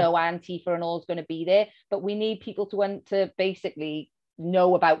we know Antifa and all is going to be there, but we need people to basically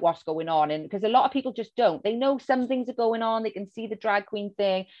know about what's going on, and because a lot of people just don't. They know some things are going on, they can see the drag queen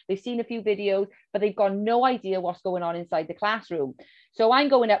thing, they've seen a few videos, but they've got no idea what's going on inside the classroom. So I'm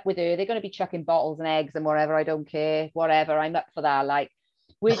going up with her. They're going to be chucking bottles and eggs and whatever. I don't care, whatever, I'm up for that. Like,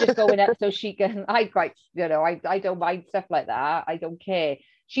 we're just going up so she can, I don't mind stuff like that. I don't care.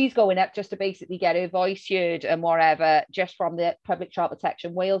 She's going up just to basically get her voice heard and whatever, just from the Public Child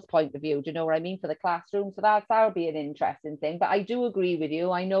Protection Wales point of view. Do you know what I mean? For the classroom. So that would be an interesting thing. But I do agree with you.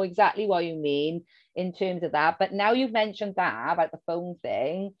 I know exactly what you mean in terms of that. But now you've mentioned that about the phone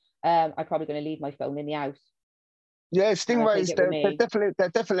thing, I'm probably going to leave my phone in the house. Yeah, stingrays. They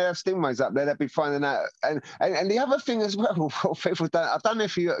definitely have stingrays up there. They'll be finding out. And the other thing as well, what people don't. I don't know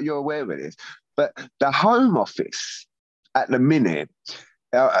if you're aware of this, but the Home Office at the minute.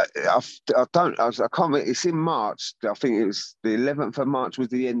 I can't. It's in March. I think it was the 11th of March was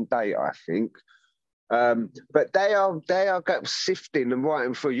the end date. I think. But they are sifting and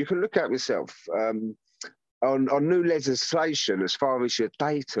writing through. You can look at yourself. On new legislation as far as your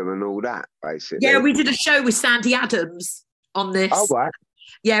data and all that, basically. Yeah, we did a show with Sandy Adams on this. Oh, right.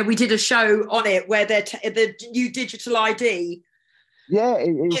 Yeah, we did a show on it where the new digital ID. Yeah,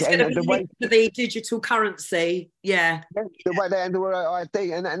 it's going to be linked to the digital currency. Yeah. The way they handle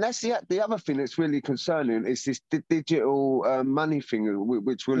ID. And that's the other thing that's really concerning is this digital money thing,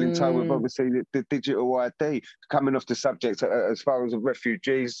 which will entail with obviously the digital ID, coming off the subject as far as the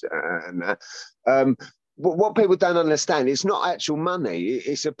refugees and that. What people don't understand, it's not actual money.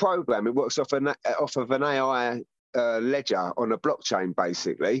 It's a program. It works off of an AI ledger on a blockchain,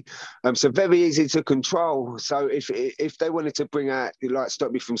 basically. So very easy to control. So if they wanted to bring out, like,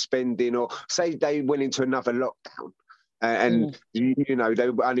 stop you from spending, or say they went into another lockdown, and you know, they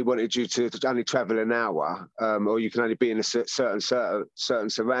only wanted you to only travel an hour, or you can only be in a certain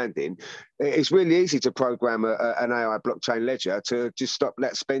surrounding. It's really easy to program an AI blockchain ledger to just stop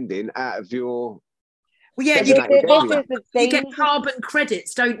that spending out of your. Well, yeah, you get carbon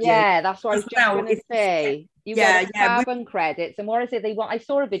credits, don't you? Yeah, that's what I was just going to say. You get carbon credits, and what is it they want? I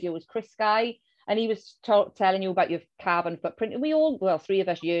saw a video, it was Chris Guy, and he was telling you about your carbon footprint. And we all, well, three of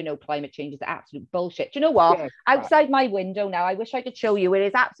us, you know, climate change is absolute bullshit. Do you know what? Yeah, outside my window now, I wish I could show you. It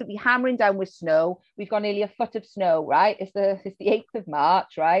is absolutely hammering down with snow. We've got nearly a foot of snow, right? It's the 8th of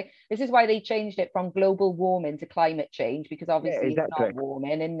March, right? This is why they changed it from global warming to climate change, because obviously it's not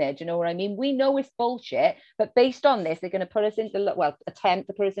warming in there. Do you know what I mean? We know it's bullshit, but based on this, they're going to put us into, well, attempt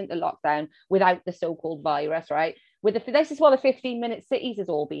to put us into lockdown without the so-called virus, right? This is what the 15-minute cities has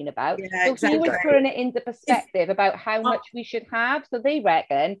all been about. Yeah, so exactly. he was putting it into perspective about how much we should have. So they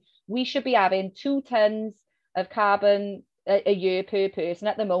reckon we should be having 2 tons of carbon a year per person.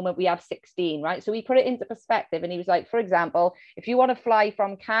 At the moment, we have 16, right? So he put it into perspective, and he was like, for example, if you want to fly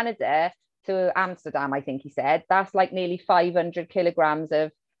from Canada to Amsterdam, I think he said, that's like nearly 500 kilograms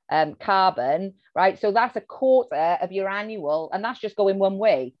of carbon, right? So that's a quarter of your annual, and that's just going one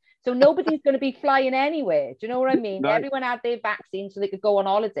way. So nobody's going to be flying anywhere. Do you know what I mean? No. Everyone had their vaccine so they could go on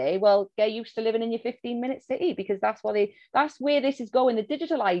holiday. Well, get used to living in your 15-minute city, because that's where this is going. The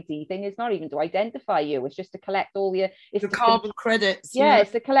digital ID thing is not even to identify you. It's just to collect all your carbon credits. Yeah, it's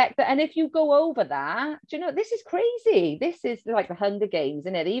to collect that. And if you go over that, do you know, this is crazy. This is like the Hunger Games,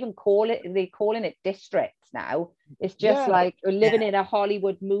 isn't it? They're calling it districts now. It's just like living in a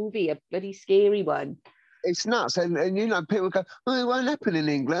Hollywood movie, a bloody scary one. It's nuts, and you know, people go, "Oh, it won't happen in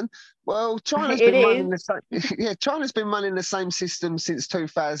England." Well, China's been running the same. China's been running the same system since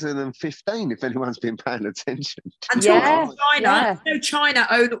 2015. If anyone's been paying attention. And China, you know, China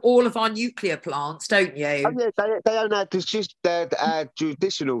own all of our nuclear plants, don't you? Oh, yeah, they own our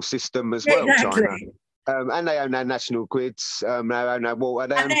judicial system as well. Exactly. China. And they own our national grids, they own our water,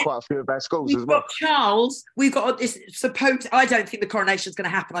 they own quite a few of our schools as well. Charles, we've got this supposed, I don't think the coronation is going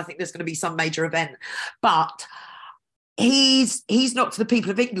to happen. I think there's going to be some major event. But he's not for the people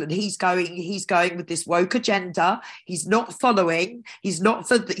of England. He's going with this woke agenda. He's not following. He's not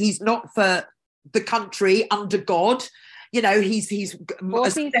for the country under God. You know, he's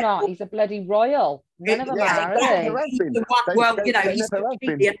not. He's a bloody royal. None of them are they? Well, you know,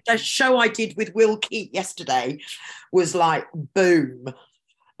 the show I did with Will Keat yesterday was like boom,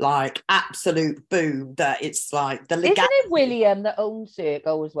 like absolute boom. That it's like the legality. Isn't it William that owns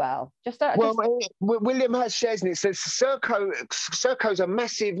Serco as well? William has shares in it. So Serco's a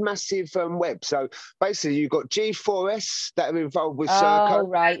massive web. So basically, you've got G4S that are involved with Serco. Oh,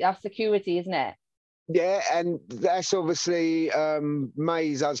 right, that's security, isn't it? Yeah, and that's obviously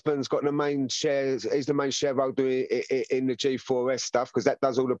May's husband's got the main shares. He's the main shareholder in the G4S stuff, because that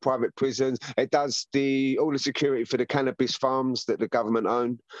does all the private prisons. It does all the security for the cannabis farms that the government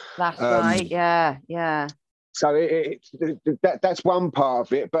own. That's right. Yeah. So that's one part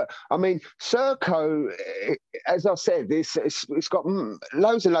of it. But I mean, Serco, as I said, it's got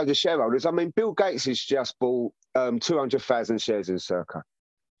loads and loads of shareholders. I mean, Bill Gates has just bought 200,000 shares in Serco.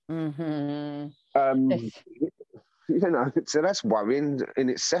 Mm-hmm. You know, so that's worrying in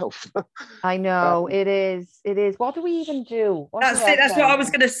itself. I know it is. What do we even do? That's it. That's what I was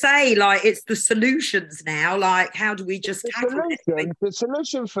going to say. Like, it's the solutions now. Like, how do we just tackle it? The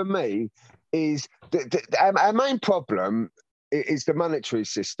solution for me is our main problem is the monetary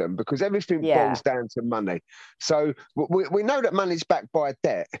system, because everything boils down to money. So we know that money's backed by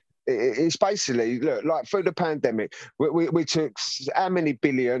debt. It's basically, look, like through the pandemic, we took how many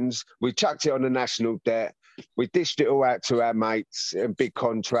billions, we chucked it on the national debt, we dished it all out to our mates in big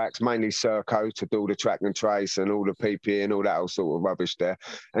contracts, mainly Serco, to do all the track and trace and all the PPE and all that sort of rubbish there.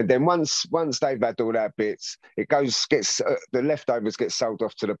 And then once they've had all that bits, the leftovers get sold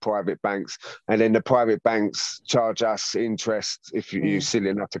off to the private banks, and then the private banks charge us interest if you're silly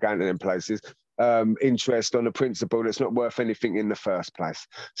enough to go into them places. Interest on a principle that's not worth anything in the first place.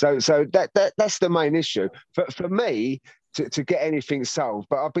 So that's the main issue. For me, to get anything solved,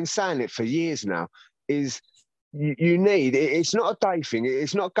 but I've been saying it for years now, is you need, it's not a day thing.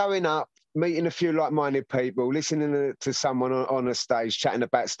 It's not going up, meeting a few like-minded people, listening to someone on a stage chatting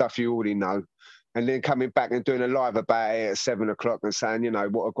about stuff you already know, and then coming back and doing a live about it at 7 o'clock and saying, you know,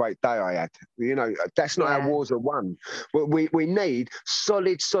 what a great day I had. You know, that's not how wars are won. We need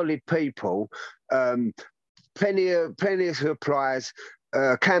solid people, plenty of supplies,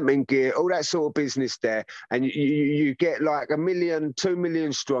 camping gear, all that sort of business there, and you get like 1 million, 2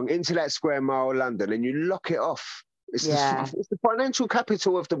 million strong into that square mile of London, and you lock it off. It's the financial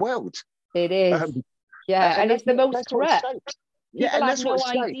capital of the world. It is. And it's the most corrupt. People have no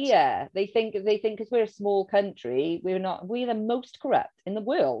idea. They think because we're a small country, we're not. We're the most corrupt in the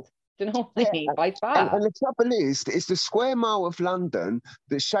world. Do you know what I mean? By far. And the trouble is, it's the square mile of London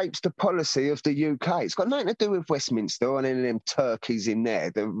that shapes the policy of the UK. It's got nothing to do with Westminster and any of them turkeys in there.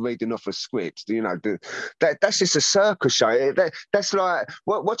 They're reading off a script. You know, that's just a circus show. That's like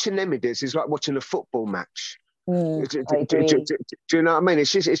watching them is like watching a football match. I agree. Do you know what I mean?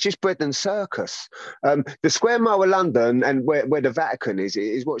 It's just bread and circus. The square mile of London and where the Vatican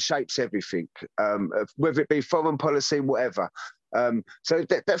is what shapes everything, whether it be foreign policy, whatever. So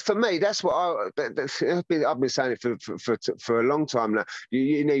that for me, that's what I've been saying it for a long time now.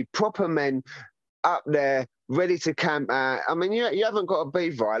 You need proper men up there ready to camp out. I mean, you haven't got to be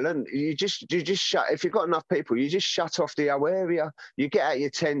violent. You just shut. If you've got enough people, you just shut off the whole area. You get out your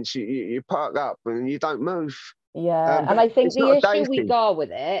tents, you park up, and you don't move. Yeah, and I think the issue we got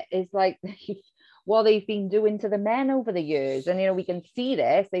with it is like what they've been doing to the men over the years, and we can see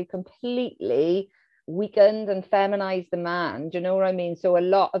this. They've completely weakened and feminized the man. Do you know what I mean? So a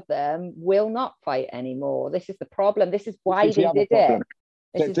lot of them will not fight anymore. This is the problem. This is why they did it.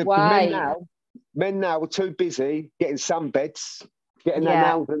 This is why men now are too busy getting sunbeds, getting their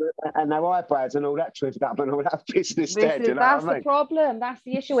nails and their eyebrows and all that twisted up and all that business there. That's the problem. That's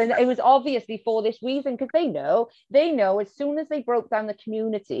the issue. And it was obviously for this reason, because they know as soon as they broke down the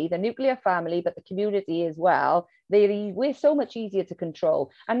community, the nuclear family, but the community as well, we're so much easier to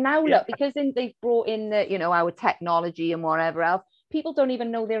control. And now look, because they've brought in our technology and whatever else, people don't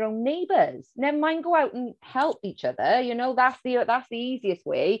even know their own neighbors. Never mind go out and help each other. That's the easiest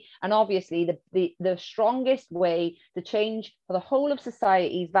way. And obviously the strongest way to change for the whole of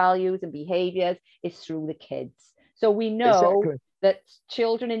society's values and behaviors is through the kids. So we know that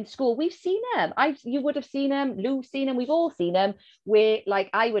children in school, we've seen them. You would have seen them, Lou's seen them, we've all seen them, where like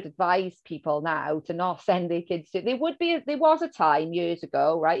I would advise people now to not send their kids to, there was a time years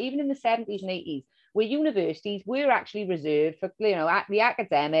ago, right, even in the 70s and 80s, where universities were actually reserved for, the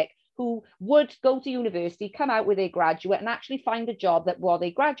academic who would go to university, come out with a graduate and actually find a job that what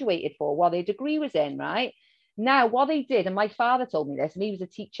they graduated for, what their degree was in, right? Now, what they did, and my father told me this, and he was a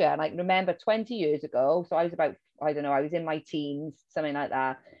teacher, and I remember 20 years ago, so I was about, I don't know, I was in my teens, something like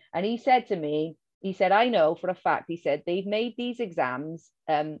that. And he said to me, I know for a fact, he said, they've made these exams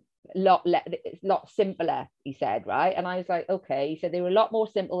lot simpler, he said, right? And I was like, okay. He said they were a lot more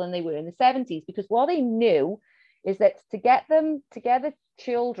simple than they were in the 70s, because what they knew is that to get the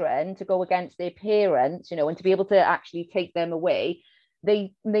children to go against their parents, and to be able to actually take them away,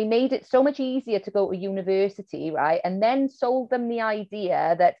 they made it so much easier to go to university, right? And then sold them the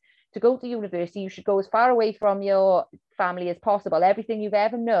idea that to go to university, you should go as far away from your family as possible, everything you've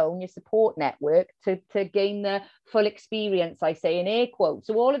ever known, your support network, to gain the full experience, I say in air quotes.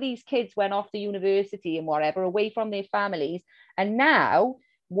 So all of these kids went off to university and whatever, away from their families. And now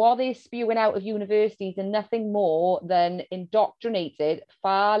what they're spewing out of universities are nothing more than indoctrinated,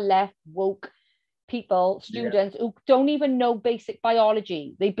 far left woke people, students who don't even know basic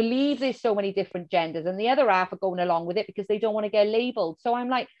biology. They believe there's so many different genders, and the other half are going along with it because they don't want to get labeled. So I'm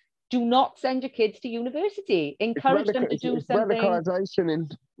like, do not send your kids to university. Encourage them to do something. Radicalization,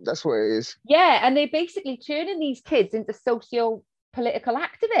 and that's what it is. Yeah, and they're basically turning these kids into socio-political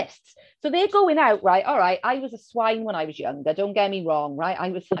activists. So they're going out, right? All right, I was a swine when I was younger. Don't get me wrong, right? I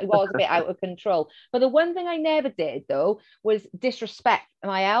was a bit out of control. But the one thing I never did, though, was disrespect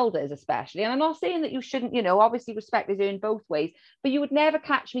my elders, especially. And I'm not saying that you shouldn't, obviously respect is earned both ways, but you would never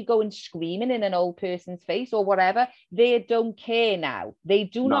catch me going screaming in an old person's face or whatever. They don't care now. They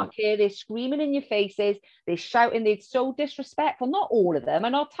do not care. They're screaming in your faces. They're shouting. They're so disrespectful. Not all of them.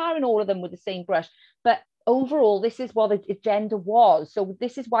 I'm not tarring all of them with the same brush, but overall, this is what the agenda was. So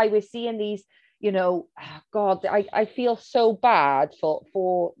this is why we're seeing these, God, I feel so bad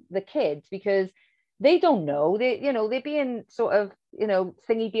for the kids, because they don't know. They're being sort of,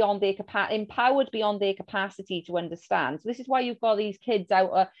 thingy beyond their empowered beyond their capacity to understand. So this is why you've got these kids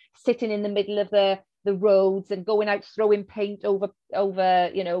out sitting in the middle of the roads and going out throwing paint over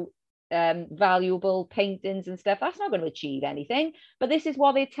valuable paintings and stuff. That's not going to achieve anything. But this is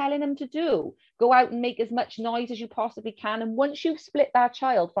what they're telling them to do. Go out and make as much noise as you possibly can. And once you've split that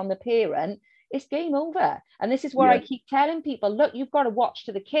child from the parent, it's game over. And this is where I keep telling people, look, you've got to watch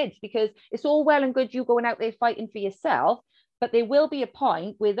to the kids, because it's all well and good you going out there fighting for yourself, but there will be a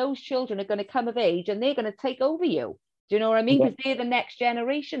point where those children are going to come of age and they're going to take over you. Do you know what I mean? Because they're the next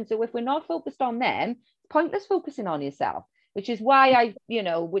generation. So if we're not focused on them, it's pointless focusing on yourself. which is why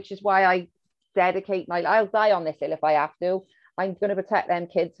I dedicate I'll die on this hill if I have to. I'm going to protect them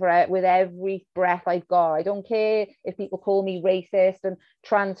kids with every breath I've got. I don't care if people call me racist and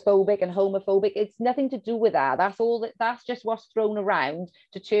transphobic and homophobic. It's nothing to do with that. That's just what's thrown around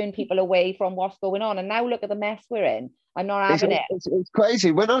to turn people away from what's going on. And now look at the mess we're in. I'm not having it. It's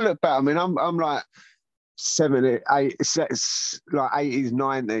crazy. When I look back, I mean, I'm like 70, 8, like 80s,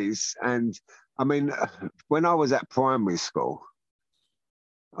 90s. And I mean, when I was at primary school,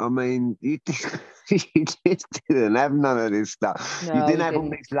 I mean, you just didn't have none of this stuff. No, you didn't have all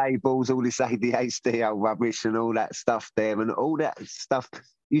these labels, all this ADHD rubbish and all that stuff there and all that stuff.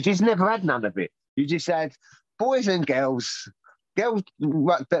 You just never had none of it. You just had boys and girls. Girls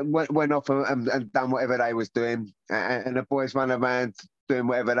went off and done whatever they was doing, and the boys ran around doing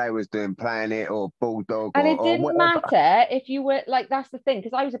whatever they was doing, playing it or bulldog. And it didn't matter if you were like, that's the thing,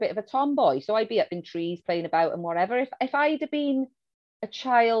 because I was a bit of a tomboy, so I'd be up in trees playing about and whatever. If I'd have been a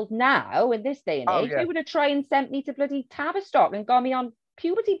child now in this day and age, they would have tried and sent me to bloody Tavistock and got me on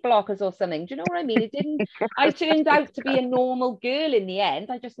puberty blockers or something. Do you know what I mean? It didn't. I turned out to be a normal girl in the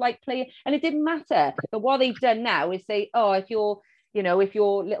end. I just like playing, and it didn't matter. But what they've done now is say, oh, if your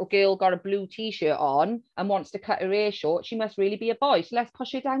little girl got a blue t-shirt on and wants to cut her hair short, she must really be a boy. So let's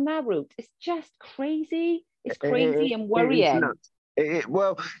push her down that route. It's just crazy. It's crazy and worrying. It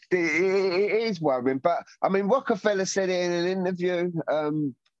is worrying, but I mean, Rockefeller said it in an interview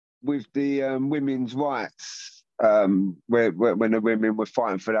with the women's rights, where when the women were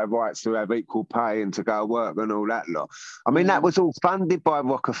fighting for their rights to have equal pay and to go to work and all that lot. I mean, that was all funded by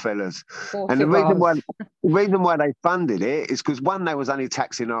Rockefellers, and the reason why they funded it is because one, they was only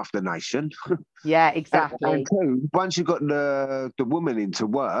taxing half the nation. Yeah, exactly. And two, once you got the woman into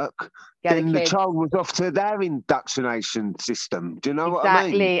work, then the child was off to their indoctrination system. Do you know what I mean?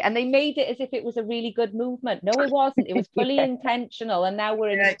 Exactly. And they made it as if it was a really good movement. No, it wasn't. It was fully intentional. And now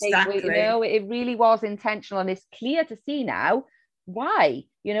we're in a state where, it really was intentional. And it's clear to see now why.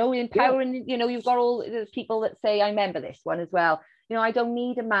 Empowering, you've got all the people that say, I remember this one as well. I don't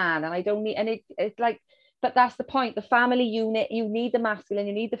need a man and I don't need, and it's like, but that's the point. The family unit, you need the masculine,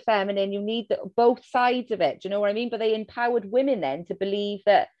 you need the feminine, you need both sides of it. Do you know what I mean? But they empowered women then to believe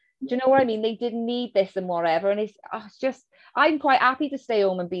that, do you know what I mean? They didn't need this and whatever. And it's just, I'm quite happy to stay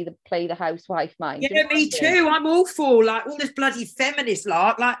home and play the housewife, mind. Yeah, me too. I'm all for like all this bloody feminist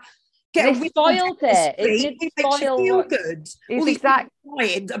like they spoiled it. It makes you feel good. All these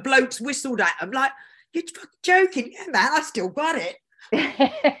exactly. The blokes whistled at them like, you're fucking joking. Yeah, man, I still got it.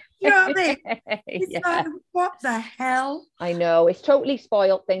 You know what I mean? It's like, what the hell? I know, it's totally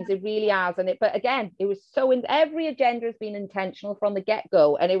spoiled things. It really has. But again, it was every agenda has been intentional from the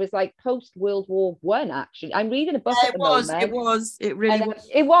get-go. And it was like post-World War I, actually. I'm reading a book at the moment. It really was.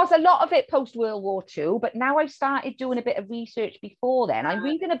 It was a lot of it post-World War II, but now I've started doing a bit of research before then. I'm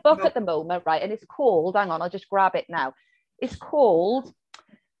reading a book at the moment, right? And it's called, hang on, I'll just grab it now. It's called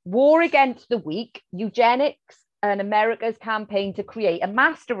War Against the Weak, Eugenics and America's Campaign to Create a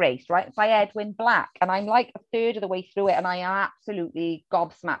Master Race, right, by Edwin Black. And I'm like a third of the way through it, and I am absolutely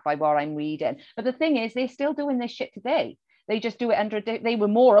gobsmacked by what I'm reading. But the thing is, they're still doing this shit today. They just do it they were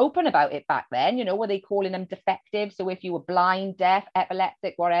more open about it back then, were they calling them defective? So if you were blind, deaf,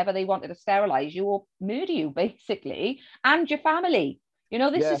 epileptic, whatever, they wanted to sterilize you or murder you, basically, and your family.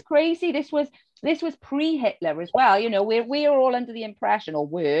 This is crazy. This was pre-Hitler as well. We're all under the impression, or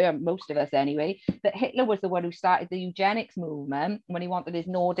most of us anyway, that Hitler was the one who started the eugenics movement when he wanted his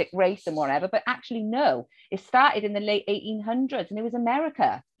Nordic race and whatever. But actually, no, it started in the late 1800s, and it was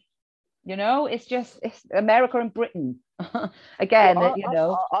America. It's America and Britain. Again, I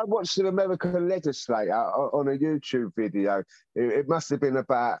watched an American legislator on a YouTube video. It must have been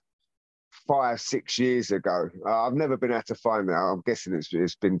about 5-6 years ago. I've never been able to find that. I'm guessing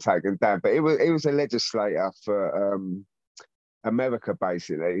it's been taken down. But it was a legislator for America,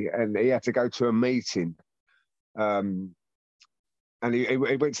 basically, and he had to go to a meeting. And he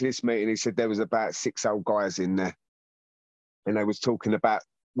went to this meeting. He said there was about 6 old guys in there, and they was talking about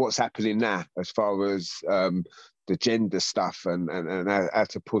what's happening now as far as the gender stuff and how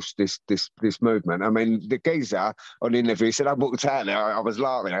to push this movement. I mean, the geezer on the interview, he said, I walked out there, I was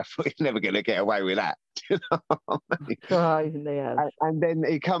laughing. I thought, you're never going to get away with that. You know what I mean? And then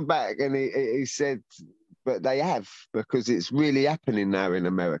he come back and he said, but they have, because it's really happening now in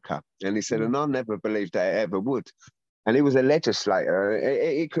America. And he said, and I never believed that it ever would. And he was a legislator.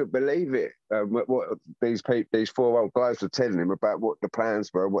 He couldn't believe it. What these 4 old guys were telling him about what the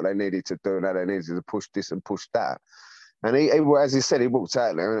plans were, what they needed to do, and how they needed to push this and push that. And he, as he said, he walked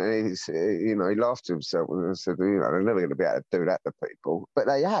out there and he laughed to himself and said, they're never going to be able to do that to people, but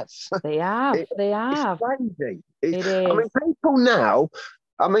they have. They have. They have. It's crazy. It I mean, is. people now.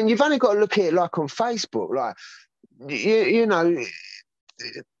 I mean, you've only got to look at it like on Facebook, like you know.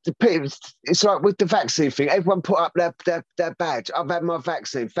 It's like with the vaccine thing. Everyone put up their badge. I've had my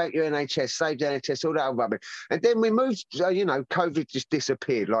vaccine. Thank you, NHS. Save the NHS. All that rubbish. And then we moved. COVID just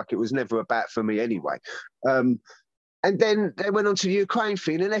disappeared, like it was never about for me anyway. And then they went on to the Ukraine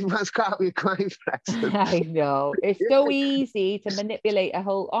thing, and everyone's got up Ukraine flags. I know. It's so easy to manipulate a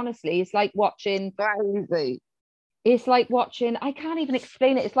whole. Honestly, it's like watching. Crazy. It's like watching, I can't even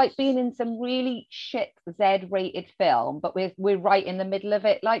explain it. It's like being in some really shit Z-rated film, but we're right in the middle of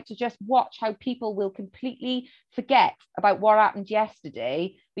it. Like to just watch how people will completely forget about what happened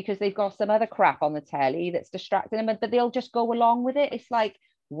yesterday because they've got some other crap on the telly that's distracting them, but they'll just go along with it. It's like,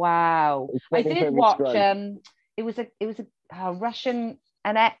 wow. I did watch, it was a Russian,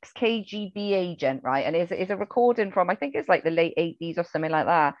 an ex-KGB agent, right? And it's a recording from, I think it's like the late 80s or something like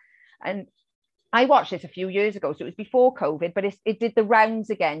that. And I watched this a few years ago, so it was before COVID, but it did the rounds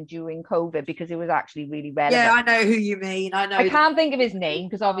again during COVID because it was actually really relevant. Yeah, I know who you mean. I can't think of his name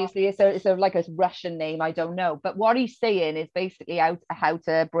because obviously it's like a Russian name. I don't know. But what he's saying is basically how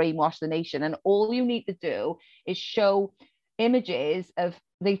to brainwash the nation. And all you need to do is show images of,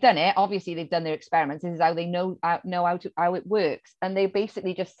 they've done it. Obviously, they've done their experiments. This is how they know how it works. And they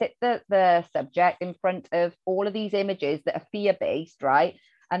basically just sit the subject in front of all of these images that are fear-based, right?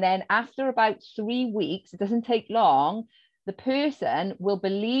 And then after about 3 weeks, it doesn't take long, the person will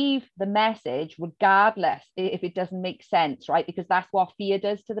believe the message regardless if it doesn't make sense, right? Because that's what fear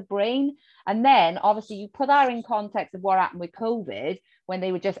does to the brain. And then obviously you put that in context of what happened with COVID, when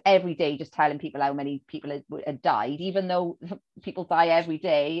they were just every day just telling people how many people had died, even though people die every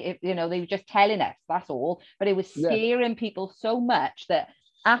day, they were just telling us, that's all. But it was scaring people so much that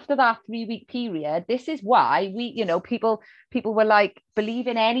after that 3-week period, this is why people were like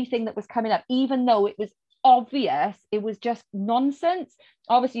believing anything that was coming up, even though it was obvious it was just nonsense.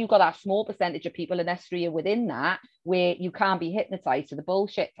 Obviously, you've got that small percentage of people, and Estria within that, where you can't be hypnotized to the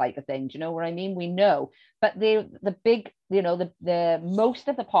bullshit type of thing. Do you know what I mean? We know, but the big, the most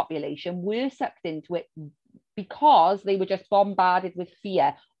of the population were sucked into it because they were just bombarded with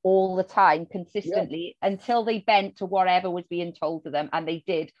fear all the time, consistently, until they bent to whatever was being told to them, and they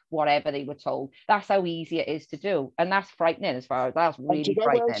did whatever they were told. That's how easy it is to do, and that's frightening. As far as that's really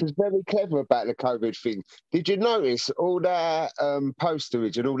frightening. What else was very clever about the COVID thing? Did you notice all that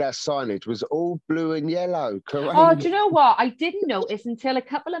posterage and all that signage was all blue and yellow? Correct? Oh, do you know what? I didn't notice until a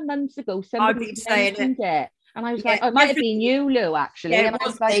couple of months ago. Somebody mentioned it. And I was like, oh, it might have been you, Lou, actually. Yeah, and I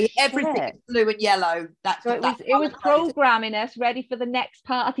was like, everything is blue and yellow. It was programming us ready for the next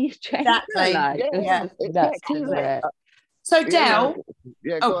part of the agenda. Exactly. So Del,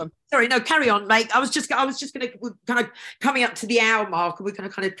 go on. Sorry, no, carry on, mate. I was just going to kind of coming up to the hour mark, and we're going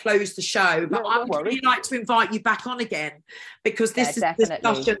to kind of close the show. But I would really like to invite you back on again, because this is a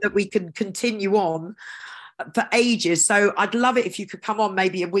discussion that we can continue on for ages. So I'd love it if you could come on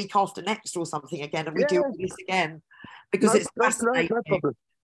maybe a week after next or something again, and we do this again, because it's fascinating. No problem.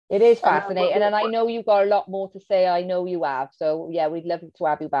 It is fascinating, and I know you've got a lot more to say. I know you have. So yeah, we'd love to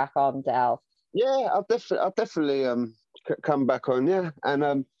have you back on, Del. Yeah, I'll definitely come back on. Yeah,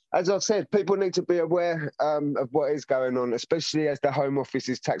 and as I said, people need to be aware of what is going on, especially as the Home Office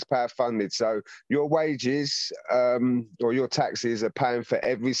is taxpayer funded. So your wages or your taxes are paying for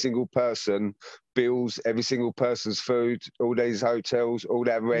every single person, bills, every single person's food, all these hotels, all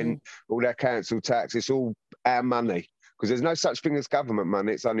their rent, all their council tax. It's all our money, because there's no such thing as government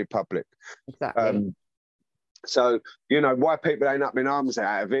money. It's only public. Exactly. So, why people ain't up in arms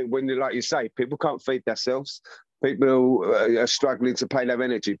out of it when, like you say, people can't feed themselves. People are struggling to pay their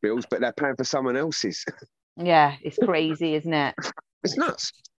energy bills, but they're paying for someone else's. Yeah, it's crazy, isn't it? It's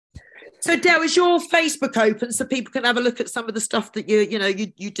nuts. So, Del, is your Facebook open so people can have a look at some of the stuff that you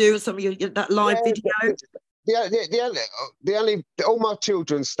do, and some of that live video? The only all my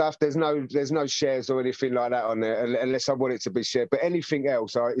children's stuff. There's no shares or anything like that on there, unless I want it to be shared. But anything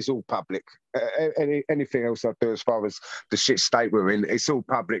else, is all public. Anything else I do, as far as the shit state we're in, it's all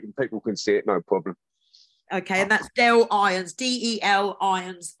public and people can see it, no problem. Okay, and that's Del Irons, DEL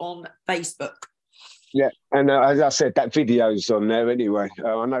Irons on Facebook. Yeah, and as I said, that video's on there anyway.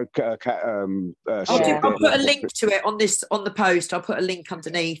 I know. I'll put a link to it on the post. I'll put a link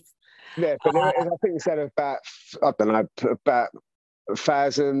underneath. Yeah, but I think it's at about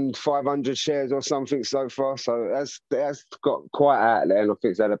 1,500 shares or something so far. So that's got quite out there, and I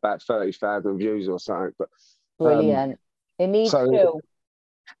think it's had about 30,000 views or something. But brilliant. It needs to.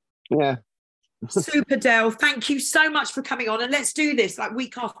 Yeah. Super, Del. Thank you so much for coming on. And let's do this like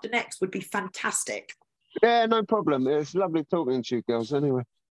week after next would be fantastic. Yeah, no problem. It's lovely talking to you girls anyway.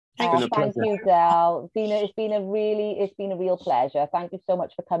 Thank you, Del. It's been a real pleasure. Thank you so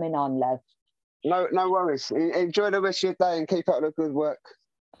much for coming on, love. No worries. Enjoy the rest of your day and keep up the good work.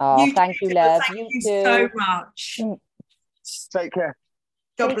 Oh, thank you, love. Thank you so much. Take care.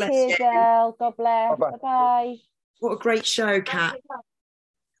 God bless you. Del. God bless. Bye-bye. Bye-bye. What a great show, Kat.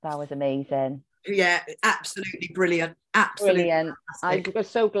 That was amazing. Yeah, absolutely brilliant. Absolutely brilliant. fantastic. I'm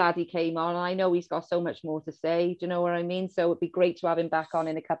so glad he came on. I know he's got so much more to say. Do you know what I mean? So it'd be great to have him back on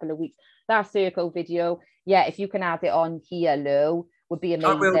in a couple of weeks. That Serco video, yeah, if you can add it on here, Lou, would be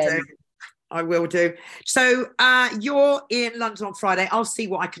amazing. I will do. So you're in London on Friday. I'll see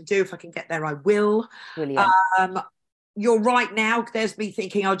what I can do. If I can get there, I will. Brilliant. You're right now. There's me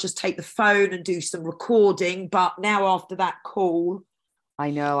thinking I'll just take the phone and do some recording. But now after that call, I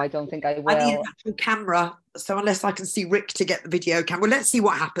know, I don't think I will. I need an actual camera. So unless I can see Rick to get the video camera, let's see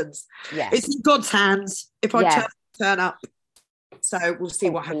what happens. Yeah. It's in God's hands if I turn up. So we'll see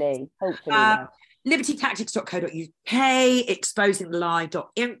what happens. Hopefully. libertytactics.co.uk,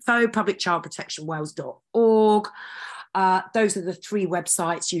 exposingthelie.info, publicchildprotectionwales.org. Those are the 3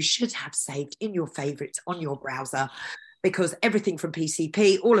 websites you should have saved in your favourites on your browser, because everything from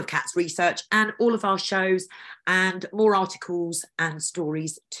PCP, all of Kat's research and all of our shows and more articles and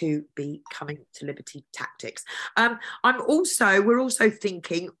stories to be coming to Liberty Tactics. We're also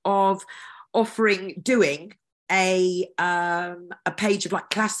thinking of doing a page of like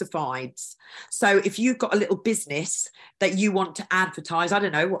classifieds. So if you've got a little business that you want to advertise, I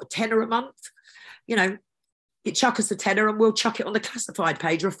don't know, what, £10 a month, you know, you chuck us a £10 and we'll chuck it on the classified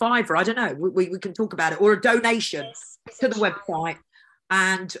page, or a £5, I don't know, we can talk about it, or a donation to the website,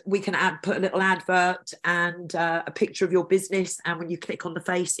 and we can put a little advert and a picture of your business, and when you click on the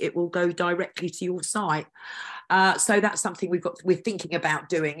face it will go directly to your site. So that's something we're thinking about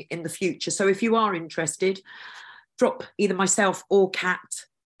doing in the future. So if you are interested, drop either myself or Kat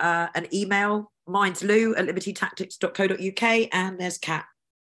an email. Mine's lou@libertytactics.co.uk and there's Kat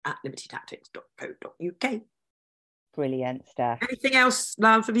at libertytactics.co.uk. Brilliant stuff. Anything else,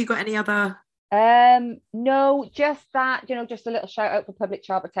 love? Have you got any other? No, just that, just a little shout out for Public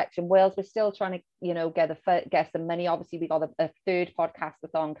Child Protection Wales. We're still trying to, get some money. Obviously, we got a 3rd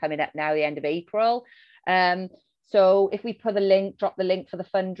podcast-a-thon coming up now, the end of April. So if we drop the link for the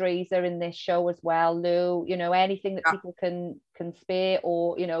fundraiser in this show as well, Lou, anything that people can spare,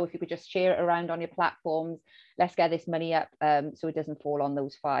 or, if you could just share it around on your platforms, let's get this money up so it doesn't fall on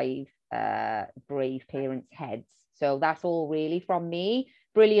those 5 brave parents' heads. So that's all really from me.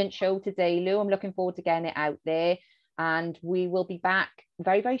 Brilliant show today, Lou. I'm looking forward to getting it out there, and we will be back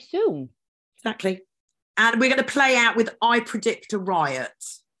very, very soon. Exactly. And we're going to play out with I Predict a Riot.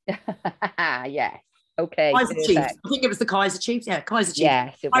 Yes. Okay. Kaiser Chiefs. I think it was the Kaiser Chiefs. Yeah, Kaiser Chiefs.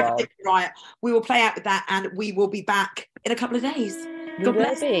 Yes, it was. I Predict a Riot. We will play out with that, and we will be back in a couple of days. God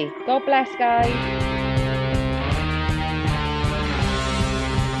bless. God bless, guys.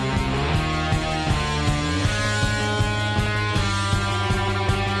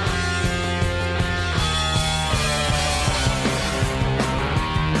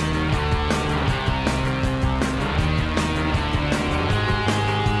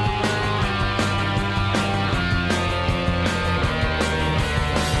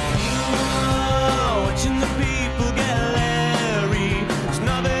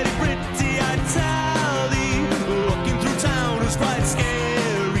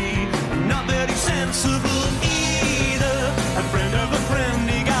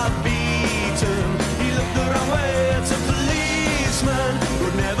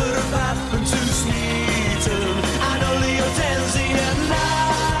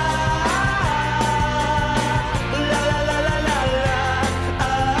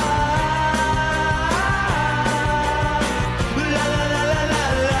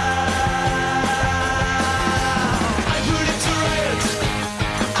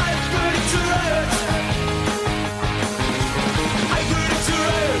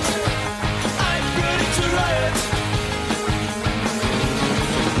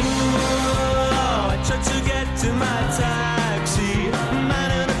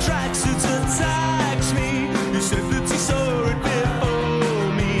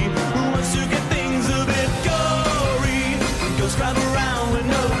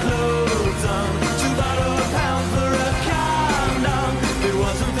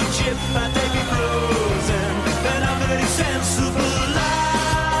 Chip